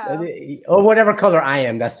 Yeah. Or whatever color I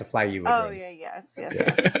am, that's the flag you would. Oh, yeah.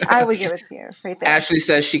 I would give it to you right there. Ashley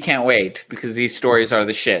says she can't wait because these stories are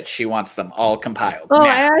the shit. She wants them all compiled. Oh,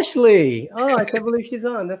 now. Ashley. Oh, I can't believe she's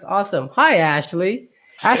on. That's awesome. Hi, Ashley.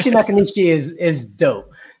 Ashley Nakanishi is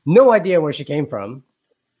dope. No idea where she came from.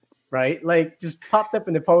 Right? Just popped up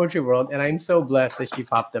in the poetry world, and I'm so blessed that she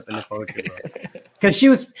popped up in the poetry world. Because she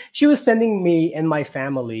was sending me and my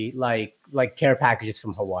family care packages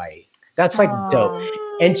from Hawaii. That's dope.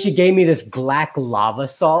 And she gave me this black lava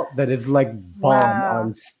salt that is bomb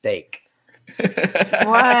on steak.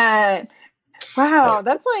 What? Wow,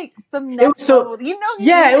 that's some next level.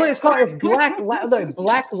 It's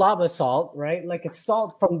black lava salt, right? It's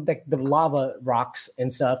salt from the lava rocks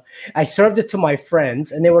and stuff. I served it to my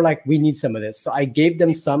friends, and they were like, "We need some of this." So I gave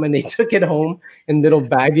them some, and they took it home in little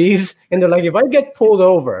baggies. And they're like, "If I get pulled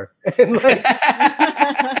over," and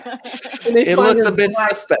it looks a bit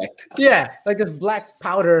suspect. Yeah, this black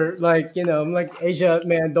powder. I'm like, Asia,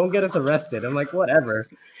 man, don't get us arrested. I'm like, whatever.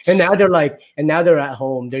 And now they're at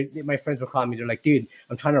home. My friends were calling me. They're like, dude,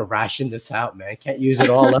 I'm trying to ration this out, man. I can't use it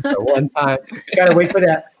all up at one time. Gotta wait for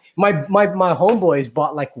that. My homeboys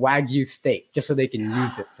bought Wagyu steak just so they can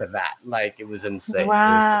use it for that. It was insane.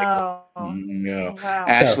 Wow. Wow.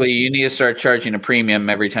 Ashley, you need to start charging a premium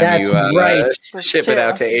every time you ship it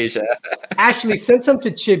out to Asia. Ashley, send some to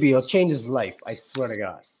Chibi. It'll change his life. I swear to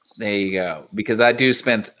God. There you go. Because I do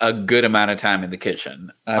spend a good amount of time in the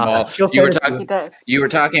kitchen. You were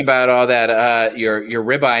talking about all that your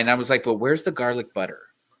ribeye, and I was like, but where's the garlic butter?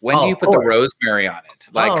 When do you put the rosemary on it?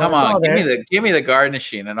 Come on, give me the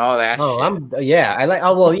garnishing and all that.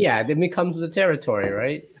 Shit. It comes with the territory,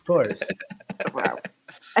 right? Of course. Wow.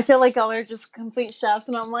 I feel like y'all are just complete chefs,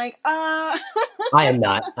 and I'm like, I am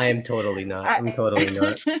not. I am totally not. I'm totally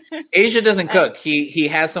not. Asia doesn't cook. He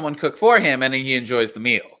has someone cook for him, and he enjoys the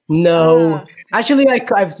meal. No, actually,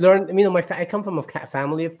 I've learned. I come from a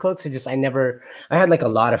family of cooks. I had a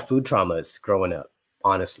lot of food traumas growing up.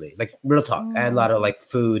 honestly, like real talk. I had a lot of like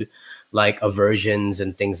food, like aversions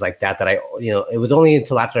and things like that. That it was only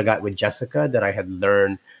until after I got with Jessica that I had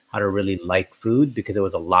learned how to really like food, because there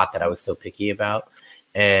was a lot that I was so picky about.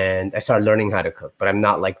 And I started learning how to cook, but I'm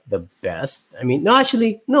not like the best. I mean, no,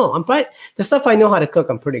 actually, no, I'm quite, the stuff I know how to cook,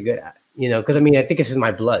 I'm pretty good at, because I mean, I think it's in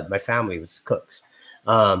my blood. My family was cooks.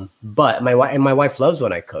 But my wife loves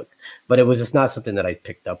when I cook, but it was just not something that I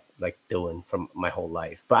picked up like doing from my whole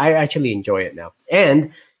life. But I actually enjoy it now.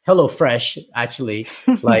 And HelloFresh actually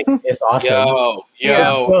like is awesome.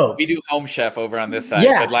 Yo, we do Home Chef over on this side.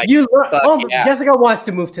 Yeah, but like, Jessica wants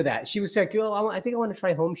to move to that. She was like, I think I want to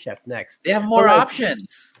try Home Chef next. They have more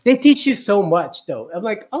options. They teach you so much, though. I'm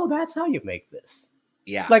like, oh, that's how you make this.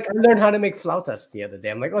 Yeah. Like I learned how to make flautas the other day.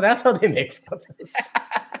 I'm like, oh, that's how they make flautas.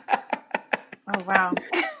 Oh wow.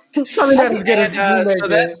 So that's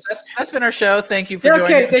been our show. Thank you for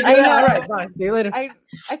joining us. All right, bye. See you later. I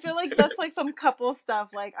feel like that's like some couple stuff.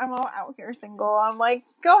 Like, I'm all out here single. I'm like,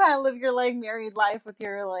 go ahead, live your like married life with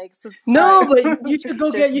your like subscribe. No, but you should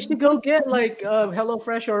go get like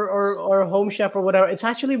HelloFresh or Home Chef or whatever. It's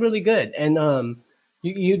actually really good. And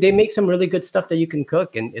they make some really good stuff that you can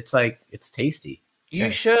cook, and it's tasty. You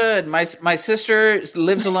should. My sister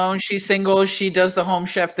lives alone. She's single. She does the Home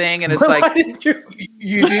Chef thing, and it's like you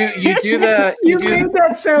do the. You made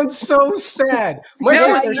that sound so sad. My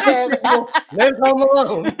sister lives home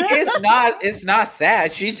alone. It's not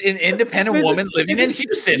sad. She's an independent woman living in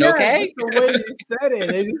Houston. Yeah, okay. The way you said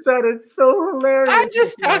it sounded so hilarious. I'm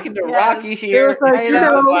just talking to Rocky here. It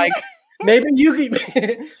was like, maybe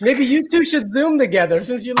you two should Zoom together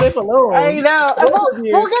since you live alone. I know.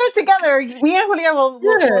 We'll get it together. Me and Julia will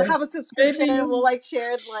have a subscription and we'll like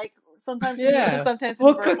share like sometimes. Yeah. Sometimes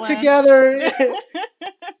we'll cook together.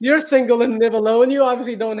 You're single and live alone. You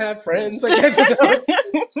obviously don't have friends. I guess.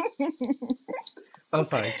 I'm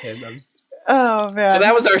sorry, kid. Oh man. Well,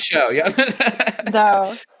 that was our show. Yeah.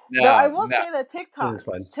 No, I will say that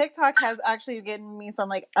TikTok has actually given me some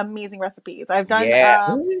like amazing recipes. I've done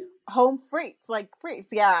home frites,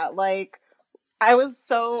 yeah, like I was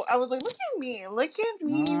like, look at me. I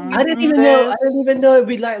didn't even know it'd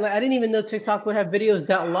be like I didn't even know TikTok would have videos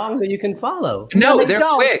that long that you can follow. No, they're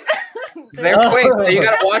quick. They're quick. So you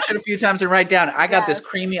gotta watch it a few times and write down. I got this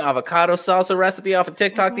creamy avocado salsa recipe off of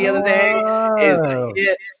TikTok the other day.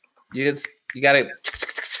 You gotta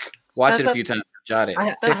watch it a few times. Jot it.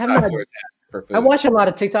 I watch a lot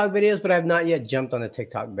of TikTok videos, but I've not yet jumped on the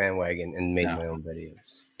TikTok bandwagon and made my own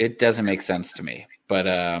videos. It doesn't make sense to me, but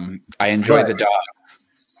I enjoy the dogs.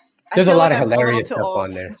 There's a lot of hilarious stuff on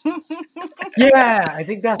there. Yeah, I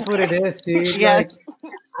think that's what it is, dude. Yes. Like,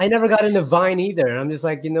 I never got into Vine either. And I'm just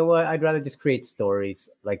like, you know what? I'd rather just create stories,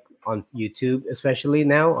 like on YouTube, especially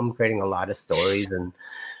now. I'm creating a lot of stories and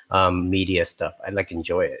media stuff. I like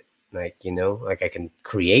enjoy it. Like, like I can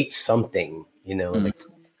create something, like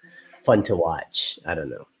it's fun to watch. I don't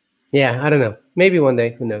know. Yeah, I don't know. Maybe one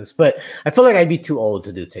day, who knows? But I feel like I'd be too old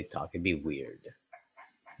to do TikTok. It'd be weird,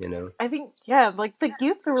 I think, like the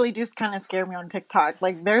youth really do kind of scare me on TikTok.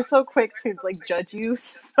 Like they're so quick to like judge you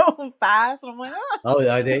so fast. And I'm like, oh,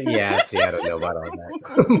 yeah. See, I don't know about all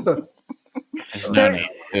that. There's no need.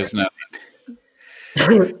 There's no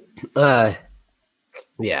need.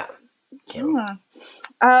 Yeah. So.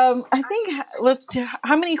 I think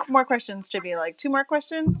how many more questions should be like 2 more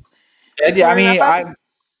questions? Yeah, I mean, I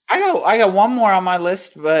got one more on my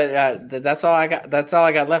list, but that's all I got. That's all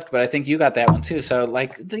I got left. But I think you got that one too. So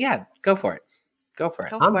like, yeah, go for it.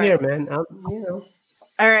 I'm here, man. All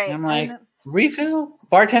right. I'm like, refill,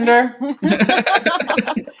 bartender.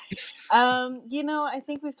 I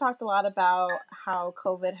think we've talked a lot about how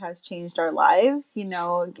COVID has changed our lives.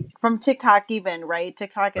 From TikTok, even right.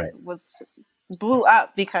 TikTok blew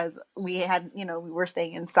up because we had, we were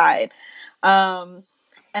staying inside.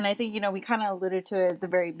 And I think, we kind of alluded to it at the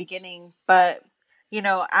very beginning, but,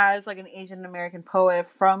 as like an Asian American poet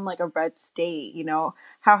from like a red state,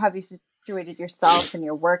 how have you situated yourself and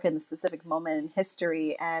your work in the specific moment in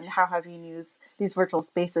history, and how have you used these virtual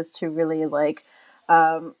spaces to really like,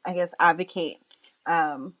 I guess, advocate,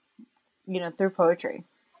 through poetry?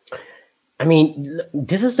 I mean,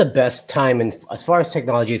 this is the best time, and as far as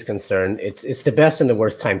technology is concerned, it's the best and the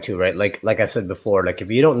worst time too, right? Like I said before, like if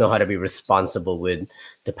you don't know how to be responsible with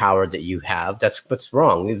the power that you have, that's what's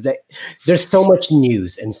wrong. There's so much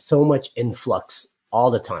news and so much influx all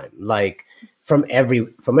the time, like from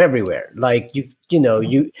everywhere. Like you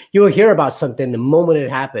will hear about something the moment it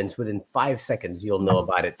happens. Within 5 seconds, you'll know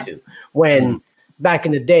about it too. When back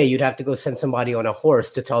in the day, you'd have to go send somebody on a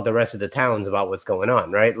horse to tell the rest of the towns about what's going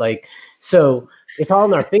on, right? Like, so it's all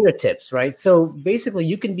in our fingertips, right? So basically,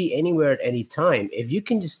 you can be anywhere at any time. If you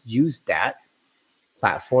can just use that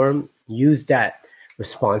platform, use that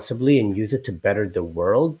responsibly and use it to better the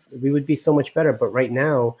world, we would be so much better. But right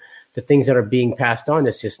now, the things that are being passed on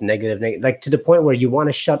is just negative, like to the point where you want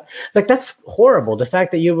to shut, like that's horrible. The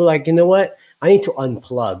fact that you were like, you know what, I need to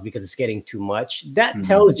unplug because it's getting too much. That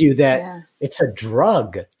tells you that it's a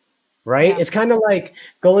drug, right? It's kind of like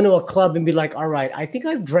going to a club and be like, all right, I think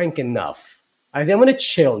I've drank enough. I'm going to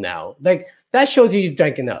chill now. Like that shows you you've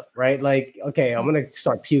drank enough, right? Like, okay, I'm going to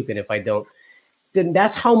start puking if I don't. Then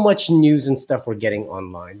that's how much news and stuff we're getting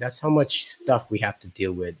online. That's how much stuff we have to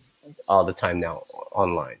deal with all the time now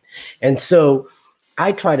online. And so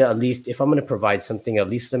I try to, at least if I'm going to provide something, at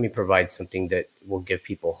least let me provide something that will give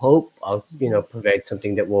people hope. I'll, provide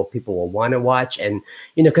something that people will want to watch. And,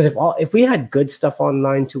 because if we had good stuff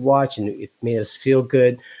online to watch and it made us feel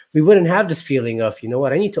good, we wouldn't have this feeling of, you know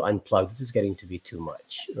what, I need to unplug. This is getting to be too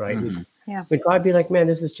much, right? We'd probably be like, man,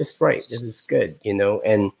 this is just right. This is good,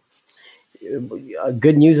 and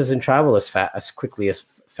good news doesn't travel as quickly as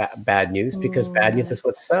bad news, because bad news is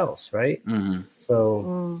what sells, right?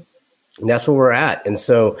 So that's where we're at. And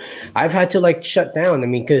so I've had to shut down. I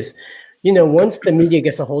mean, because once the media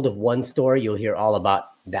gets a hold of one story, you'll hear all about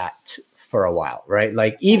that for a while, right?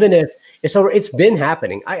 Like even if it's been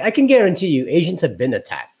happening, I can guarantee you Asians have been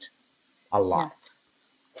attacked a lot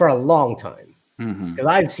for a long time, because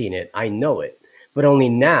I've seen it, I know it, but only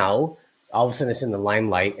now all of a sudden it's in the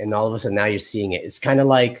limelight, and all of a sudden now you're seeing it. It's kind of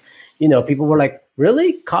like, people were like,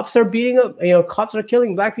 really? Cops are beating up, cops are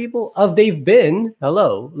killing Black people? They've been,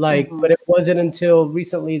 hello. But it wasn't until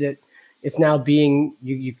recently that it's now being,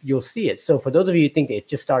 you'll see it. So for those of you who think that it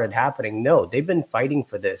just started happening, no, they've been fighting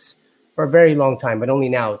for this for a very long time, but only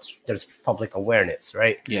now there's public awareness,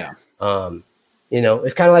 right? Yeah.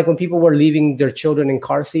 It's kind of like when people were leaving their children in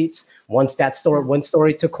car seats. Once one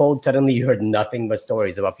story took hold, suddenly you heard nothing but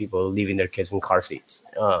stories about people leaving their kids in car seats.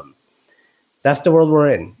 That's the world we're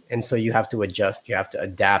in. And so you have to adjust, you have to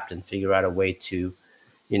adapt and figure out a way to,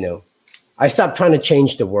 I stopped trying to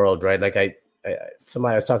change the world, right? Like I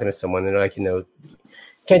was talking to someone and they're like,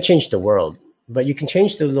 can't change the world, but you can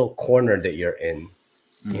change the little corner that you're in,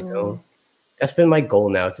 That's been my goal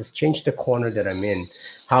now. It's just change the corner that I'm in.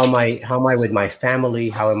 How am I with my family?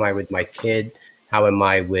 How am I with my kid? How am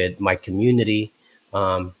I with my community?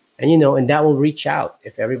 And that will reach out.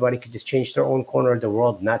 If everybody could just change their own corner of the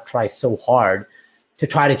world, not try so hard to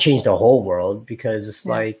try to change the whole world, because it's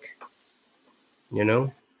Yeah,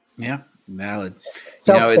 valid.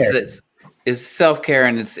 It's self-care,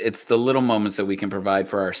 and it's the little moments that we can provide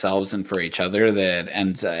for ourselves and for each other that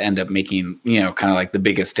end up making, kind of like the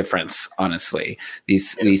biggest difference, honestly.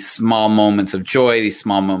 These small moments of joy, these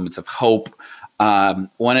small moments of hope. I'm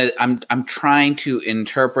trying to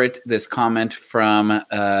interpret this comment from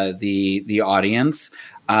the audience.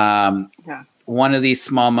 One of these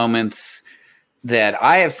small moments that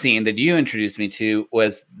I have seen that you introduced me to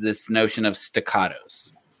was this notion of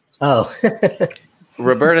staccatos. Oh.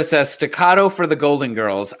 Roberta says staccato for the Golden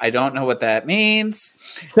Girls. I don't know what that means.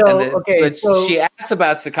 So she asks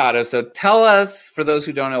about staccato. So tell us, for those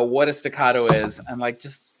who don't know, what a staccato is, and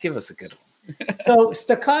just give us a good one. So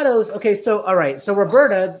staccatos. Okay, so all right. So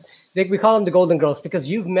Roberta, we call them the Golden Girls because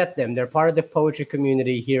you've met them. They're part of the poetry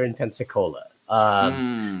community here in Pensacola,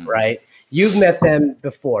 right? You've met them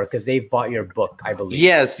before because they've bought your book, I believe.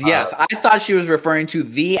 Yes. I thought she was referring to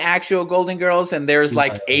the actual Golden Girls, and there's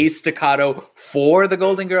a staccato for the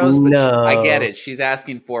Golden Girls. But no, I get it. She's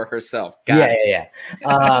asking for herself. Yeah.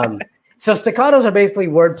 So staccatos are basically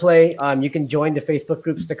wordplay. You can join the Facebook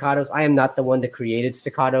group Staccatos. I am not the one that created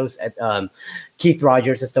staccatos. Keith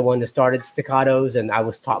Rogers is the one that started staccatos, and I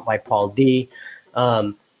was taught by Paul D.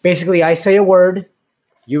 Basically, I say a word.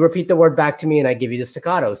 You repeat the word back to me, and I give you the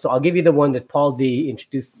staccato. So I'll give you the one that Paul D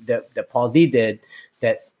introduced, that Paul D did,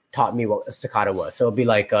 that taught me what a staccato was. So it'll be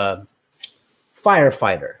like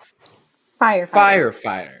firefighter.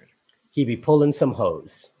 Firefighter. He'd be pulling some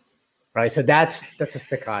hose, right? So that's a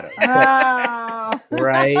staccato. Oh.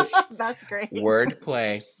 Right? That's great.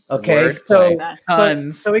 Wordplay. Okay, Wordplay.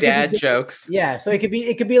 Tons. Dad jokes. Yeah, so it could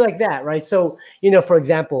be like that, right? So for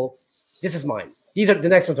example, this is mine. The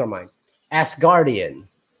next ones are mine. Asgardian.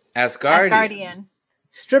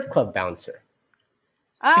 Strip club bouncer.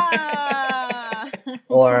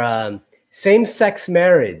 Or same-sex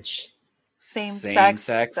marriage.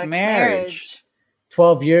 Same-sex marriage.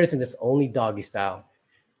 12 years and it's only doggy style.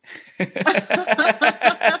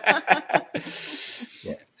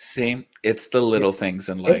 See, it's the little things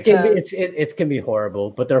in life. It can be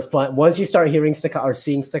horrible, but they're fun. Once you start hearing or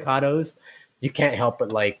seeing staccatos, you can't help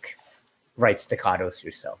but write staccatos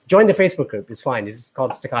yourself. Join the Facebook group. It's fine. This is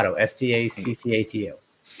called Staccato. Staccato.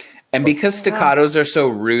 And because staccatos are so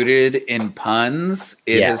rooted in puns,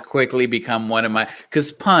 it has quickly become one of my,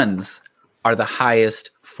 because puns are the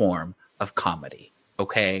highest form of comedy.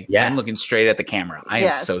 Okay. Yeah. I'm looking straight at the camera. I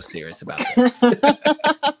am so serious about this.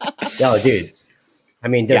 Yo, dude. I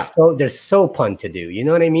mean, there's so pun to do. You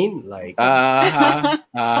know what I mean? Like, yeah.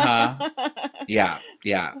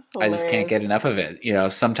 Hilarious. I just can't get enough of it. You know,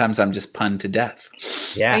 sometimes I'm just pun to death.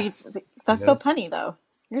 Yeah. That's so punny though.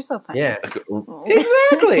 You're so funny. Yeah.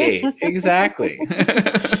 Exactly.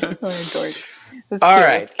 All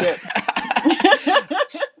right.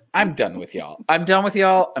 I'm done with y'all.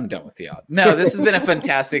 No, this has been a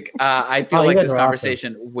fantastic. I feel like this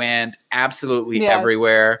conversation went absolutely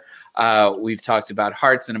everywhere. We've talked about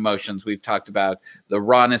hearts and emotions. We've talked about the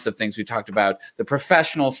rawness of things. We talked about the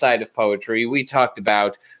professional side of poetry. We talked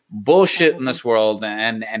about bullshit in this world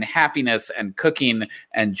and happiness and cooking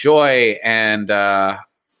and joy and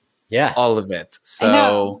all of it.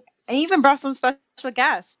 So I even brought some special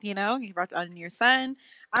guests. You know, you brought on your son.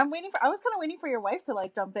 I was kind of waiting for your wife to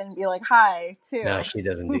like jump in and be like, "Hi," too. No, she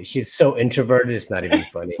doesn't. She's so introverted. It's not even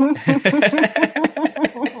funny.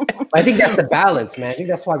 I think that's the balance, man. I think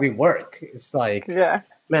that's why we work. It's like, man,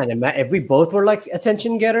 if we both were like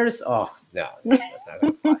attention getters, no, that's not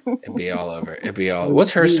gonna fly. It'd be all over.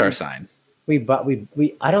 What's her star sign? We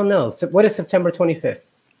I don't know. So what is September 25th?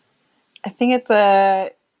 I think it's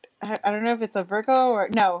I don't know if it's a Virgo or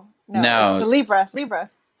no, it's a Libra.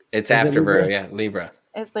 It's after Virgo, Libra.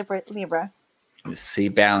 It's Libra. See,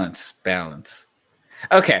 balance.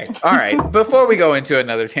 Okay, all right. Before we go into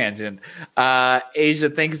another tangent, Asia,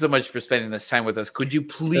 thank you so much for spending this time with us. Could you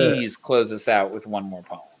please close us out with one more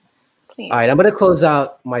poem? Please. All right, I'm going to close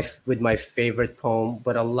out with my favorite poem,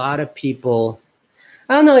 but a lot of people,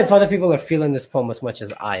 I don't know if other people are feeling this poem as much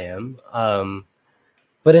as I am,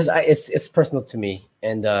 but it's personal to me,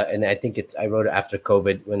 and I think I wrote it after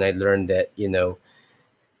COVID when I learned that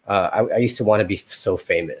I used to want to be so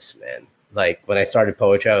famous, man. Like when I started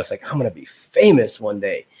poetry, I was like, I'm going to be famous one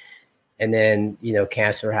day. And then,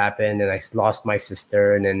 cancer happened and I lost my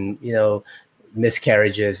sister and then,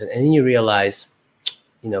 miscarriages. And then you realize,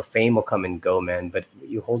 fame will come and go, man, but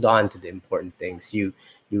you hold on to the important things. You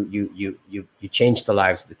change the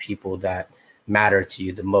lives of the people that matter to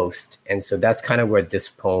you the most. And so that's kind of where this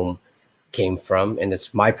poem came from. And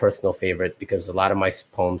it's my personal favorite because a lot of my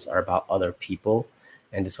poems are about other people.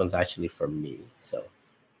 And this one's actually for me. So.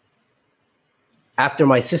 After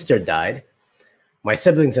my sister died, my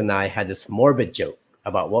siblings and I had this morbid joke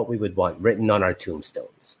about what we would want written on our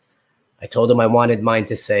tombstones. I told them I wanted mine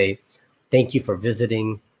to say, "Thank you for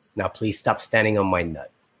visiting. Now please stop standing on my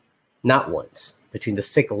nut." Not once, between the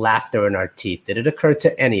sick laughter in our teeth, did it occur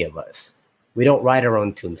to any of us. We don't write our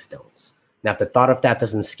own tombstones. Now, if the thought of that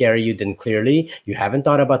doesn't scare you, then clearly you haven't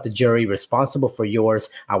thought about the jury responsible for yours,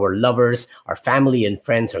 our lovers, our family and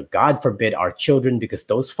friends, or God forbid, our children, because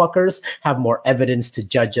those fuckers have more evidence to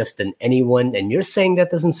judge us than anyone. And you're saying that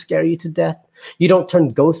doesn't scare you to death? You don't turn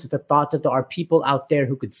ghosts at the thought that there are people out there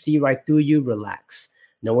who could see right through you? Relax.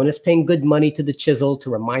 No one is paying good money to the chisel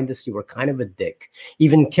to remind us you were kind of a dick.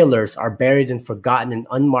 Even killers are buried and forgotten in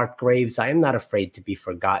unmarked graves. I am not afraid to be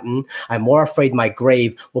forgotten. I'm more afraid my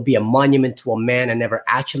grave will be a monument to a man I never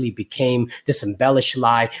actually became. This embellished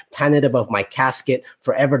lie planted above my casket,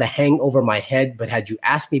 forever to hang over my head. But had you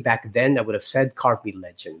asked me back then, I would have said, carve me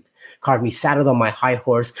legend. Carve me saddled on my high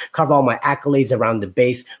horse. Carve all my accolades around the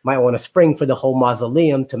base. Might want a spring for the whole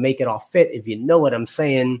mausoleum to make it all fit, if you know what I'm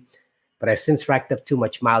saying. But I've since racked up too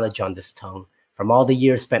much mileage on this tongue from all the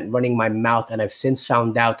years spent running my mouth, and I've since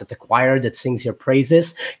found out that the choir that sings your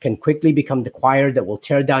praises can quickly become the choir that will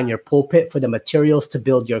tear down your pulpit for the materials to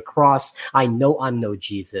build your cross. I know I'm no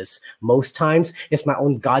Jesus. Most times, it's my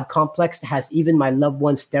own God complex that has even my loved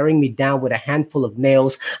ones staring me down with a handful of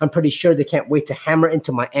nails. I'm pretty sure they can't wait to hammer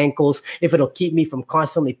into my ankles if it'll keep me from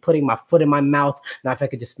constantly putting my foot in my mouth. Now, if I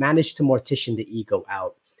could just manage to mortician the ego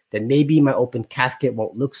out, then maybe my open casket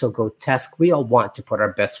won't look so grotesque. We all want to put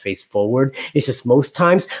our best face forward. It's just most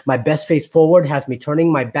times my best face forward has me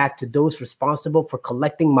turning my back to those responsible for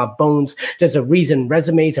collecting my bones. There's a reason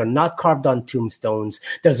resumes are not carved on tombstones.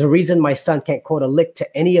 There's a reason my son can't quote a lick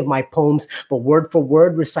to any of my poems, but word for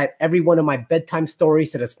word recite every one of my bedtime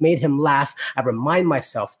stories that has made him laugh. I remind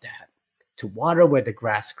myself that to water where the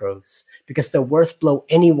grass grows. Because the worst blow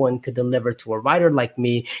anyone could deliver to a writer like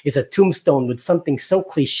me is a tombstone with something so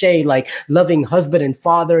cliche like loving husband and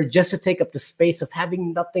father, just to take up the space of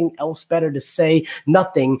having nothing else better to say.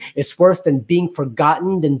 Nothing is worse than being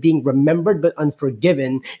forgotten, than being remembered but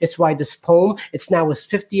unforgiven. It's why this poem, it's now its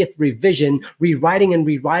 50th revision, rewriting and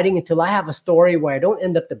rewriting until I have a story where I don't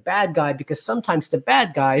end up the bad guy, because sometimes the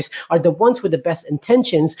bad guys are the ones with the best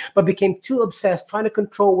intentions but became too obsessed trying to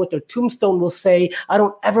control what their tombstone will say. I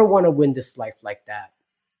don't ever want to win this life like that.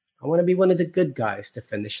 I want to be one of the good guys to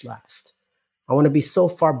finish last. I want to be so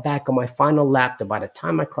far back on my final lap that by the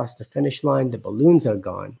time I cross the finish line, the balloons are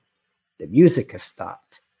gone, the music has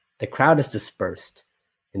stopped, the crowd is dispersed,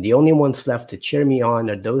 and the only ones left to cheer me on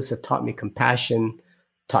are those that taught me compassion,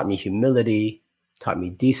 taught me humility, taught me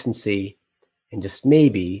decency, and just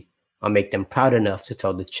maybe I'll make them proud enough to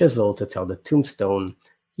tell the chisel, to tell the tombstone,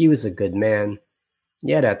 he was a good man.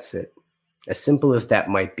 Yeah, that's it. As simple as that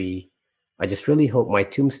might be, I just really hope my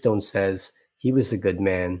tombstone says he was a good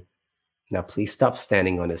man. Now please stop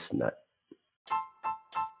standing on his nut.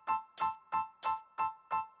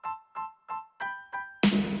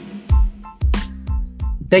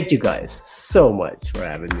 Thank you guys so much for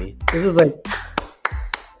having me. This was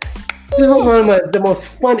one of the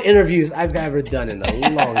most fun interviews I've ever done in a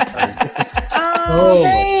long time.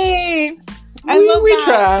 Great. I love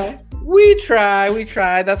that. We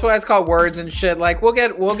try. That's why it's called Words and Shit. Like we'll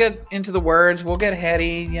get into the words, we'll get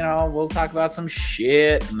heady, we'll talk about some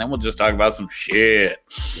shit, and then we'll just talk about some shit.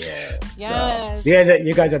 Yeah. Yes. So,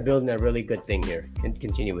 you guys are building a really good thing here. And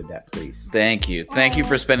continue with that, please. Thank you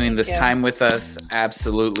for spending this time with us.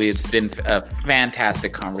 Absolutely, it's been a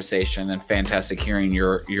fantastic conversation and fantastic hearing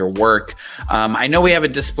your work. I know we have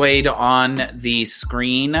it displayed on the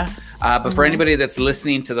screen, but for anybody that's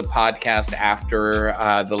listening to the podcast after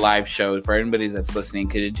the live show, for anybody that's listening,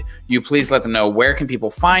 could you please let them know where can people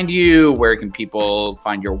find you? Where can people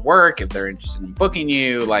find your work if they're interested in booking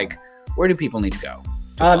you? Like, where do people need to go?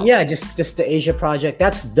 Just the Asia Project.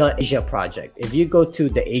 That's the Asia Project. If you go to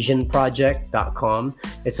theasianproject.com,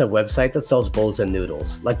 it's a website that sells bowls and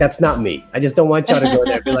noodles. Like, that's not me. I just don't want y'all to go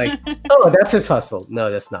there and be like, oh, that's his hustle.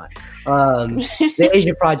 No, that's not. The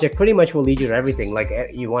Asia Project pretty much will lead you to everything. Like,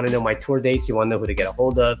 you want to know my tour dates, you want to know who to get a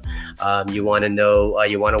hold of, you want to know,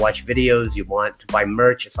 you want to watch videos, you want to buy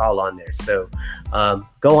merch, it's all on there. So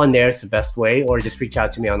go on there, it's the best way, or just reach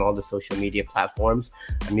out to me on all the social media platforms.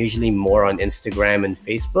 I'm usually more on Instagram and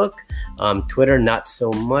Facebook. Twitter, not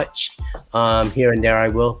so much. Here and there I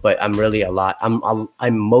will, but I'm really a lot.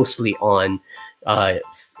 I'm mostly on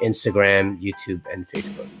Instagram, YouTube, and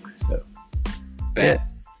Facebook. So yeah.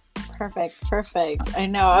 Perfect. I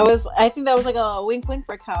know. I think that was like a wink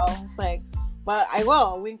for Cal. I was like, but I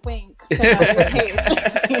will wink.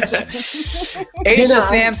 Asia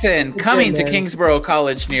Sampson coming to Kingsborough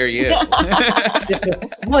College near you.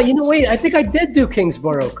 Well, wait. I think I did do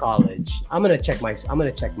Kingsborough College. I'm gonna check my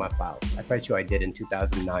files. I bet you I did in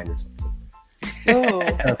 2009 or something. Oh,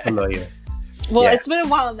 I'm familiar. Well, it's been a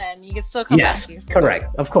while then. You can still come back. Yes, correct.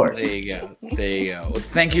 Of course. There you go. Well,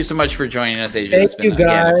 thank you so much for joining us, Asia. Thank you,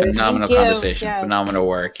 guys. Again, a phenomenal conversation. Yes. Phenomenal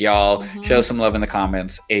work. Y'all show some love in the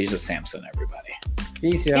comments. Asia Sampson, everybody.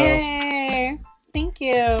 Peace, y'all. Yay. Thank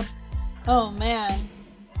you. Oh, man.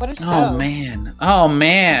 What a show. Oh,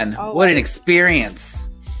 man. What an experience.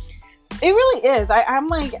 It really is. I'm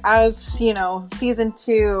like, as season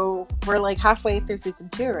 2, we're like halfway through season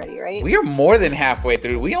 2 already, right? We are more than halfway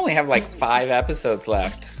through. We only have like 5 episodes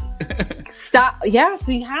left. Stop. Yes,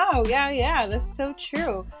 we have. Yeah. That's so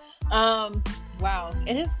true. Wow.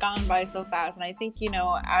 It has gone by so fast. And I think,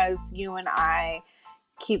 as you and I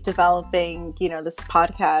keep developing, this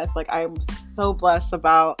podcast, like I'm so blessed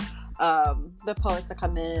about the poets that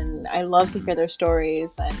come in. I love to hear their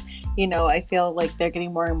stories, and I feel like they're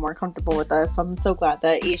getting more and more comfortable with us. So I'm so glad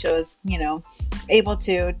that Asia is able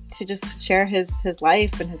to just share his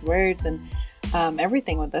life and his words and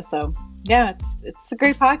everything with us. So yeah, it's a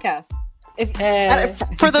great podcast.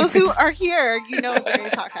 For those who are here, it's a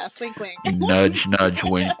great podcast. Wink, wink. Nudge, nudge,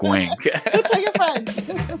 wink, wink. Go tell your friends.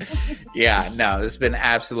 Yeah, no, it's been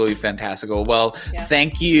absolutely fantastical. Well,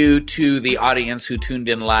 thank you to the audience who tuned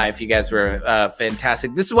in live. You guys were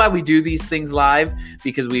fantastic. This is why we do these things live,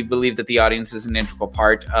 because we believe that the audience is an integral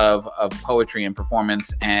part of poetry and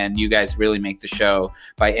performance, and you guys really make the show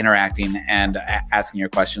by interacting and asking your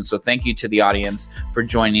questions. So thank you to the audience for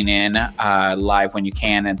joining in live when you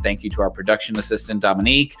can, and thank you to our production assistant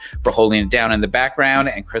Dominique for holding it down in the background,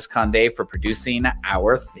 and Chris Conde for producing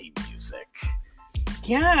our theme music.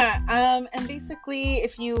 Yeah, and basically,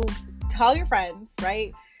 if you tell your friends,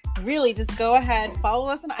 right, really just go ahead, follow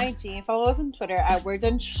us on IG, follow us on Twitter at Words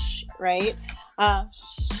and Shh, right?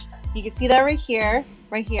 You can see that right here,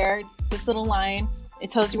 this little line. It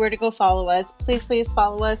tells you where to go follow us. Please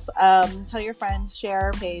follow us. Tell your friends, share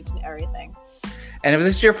our page and everything. And if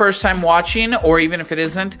this is your first time watching, or even if it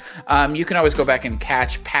isn't, you can always go back and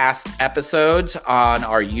catch past episodes on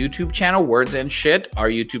our YouTube channel, Words and Shit, our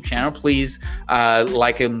YouTube channel. Please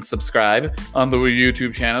like and subscribe on the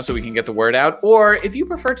YouTube channel so we can get the word out. Or if you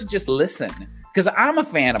prefer to just listen, because I'm a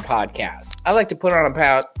fan of podcasts. I like to put on a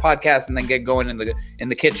podcast and then get going in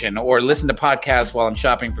the kitchen, or listen to podcasts while I'm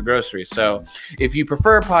shopping for groceries. So if you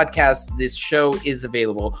prefer podcasts, this show is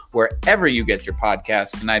available wherever you get your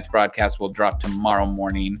podcasts. Tonight's broadcast will drop tomorrow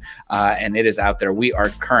morning, and it is out there. We are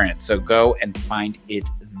current, so go and find it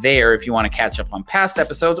there if you want to catch up on past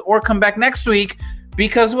episodes, or come back next week,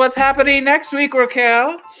 because what's happening next week,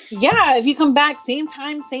 Raquel? Yeah, if you come back, same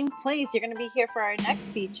time, same place, you're going to be here for our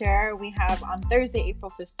next feature. We have on Thursday,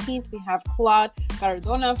 April 15th, we have Claude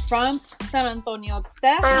Cardona from San Antonio,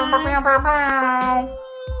 Texas.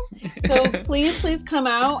 So please come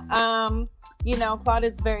out. Claude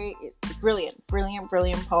is very brilliant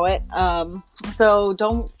poet. So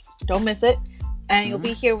don't miss it. And you'll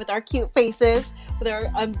be here with our cute faces, with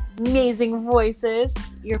our amazing voices.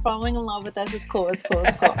 You're falling in love with us. It's cool.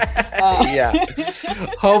 Yeah.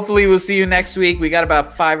 Hopefully we'll see you next week. We got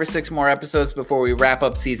about 5 or 6 more episodes before we wrap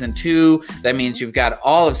up season 2. That means you've got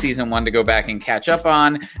all of season 1 to go back and catch up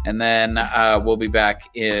on. And then we'll be back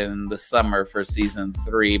in the summer for season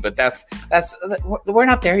 3. But we're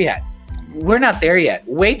not there yet. We're not there yet.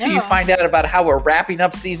 Wait till you find out about how we're wrapping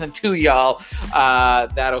up season 2, y'all.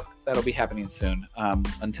 That'll be happening soon.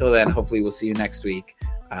 Until then, hopefully we'll see you next week.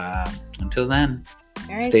 Until then,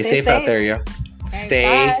 stay safe out there, yo.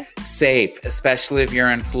 Stay safe, especially if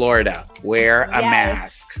you're in Florida. Wear a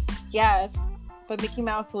mask. Yes, but Mickey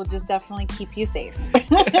Mouse will just definitely keep you safe.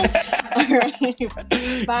 All right.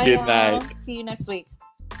 Bye. Good night. See you next week.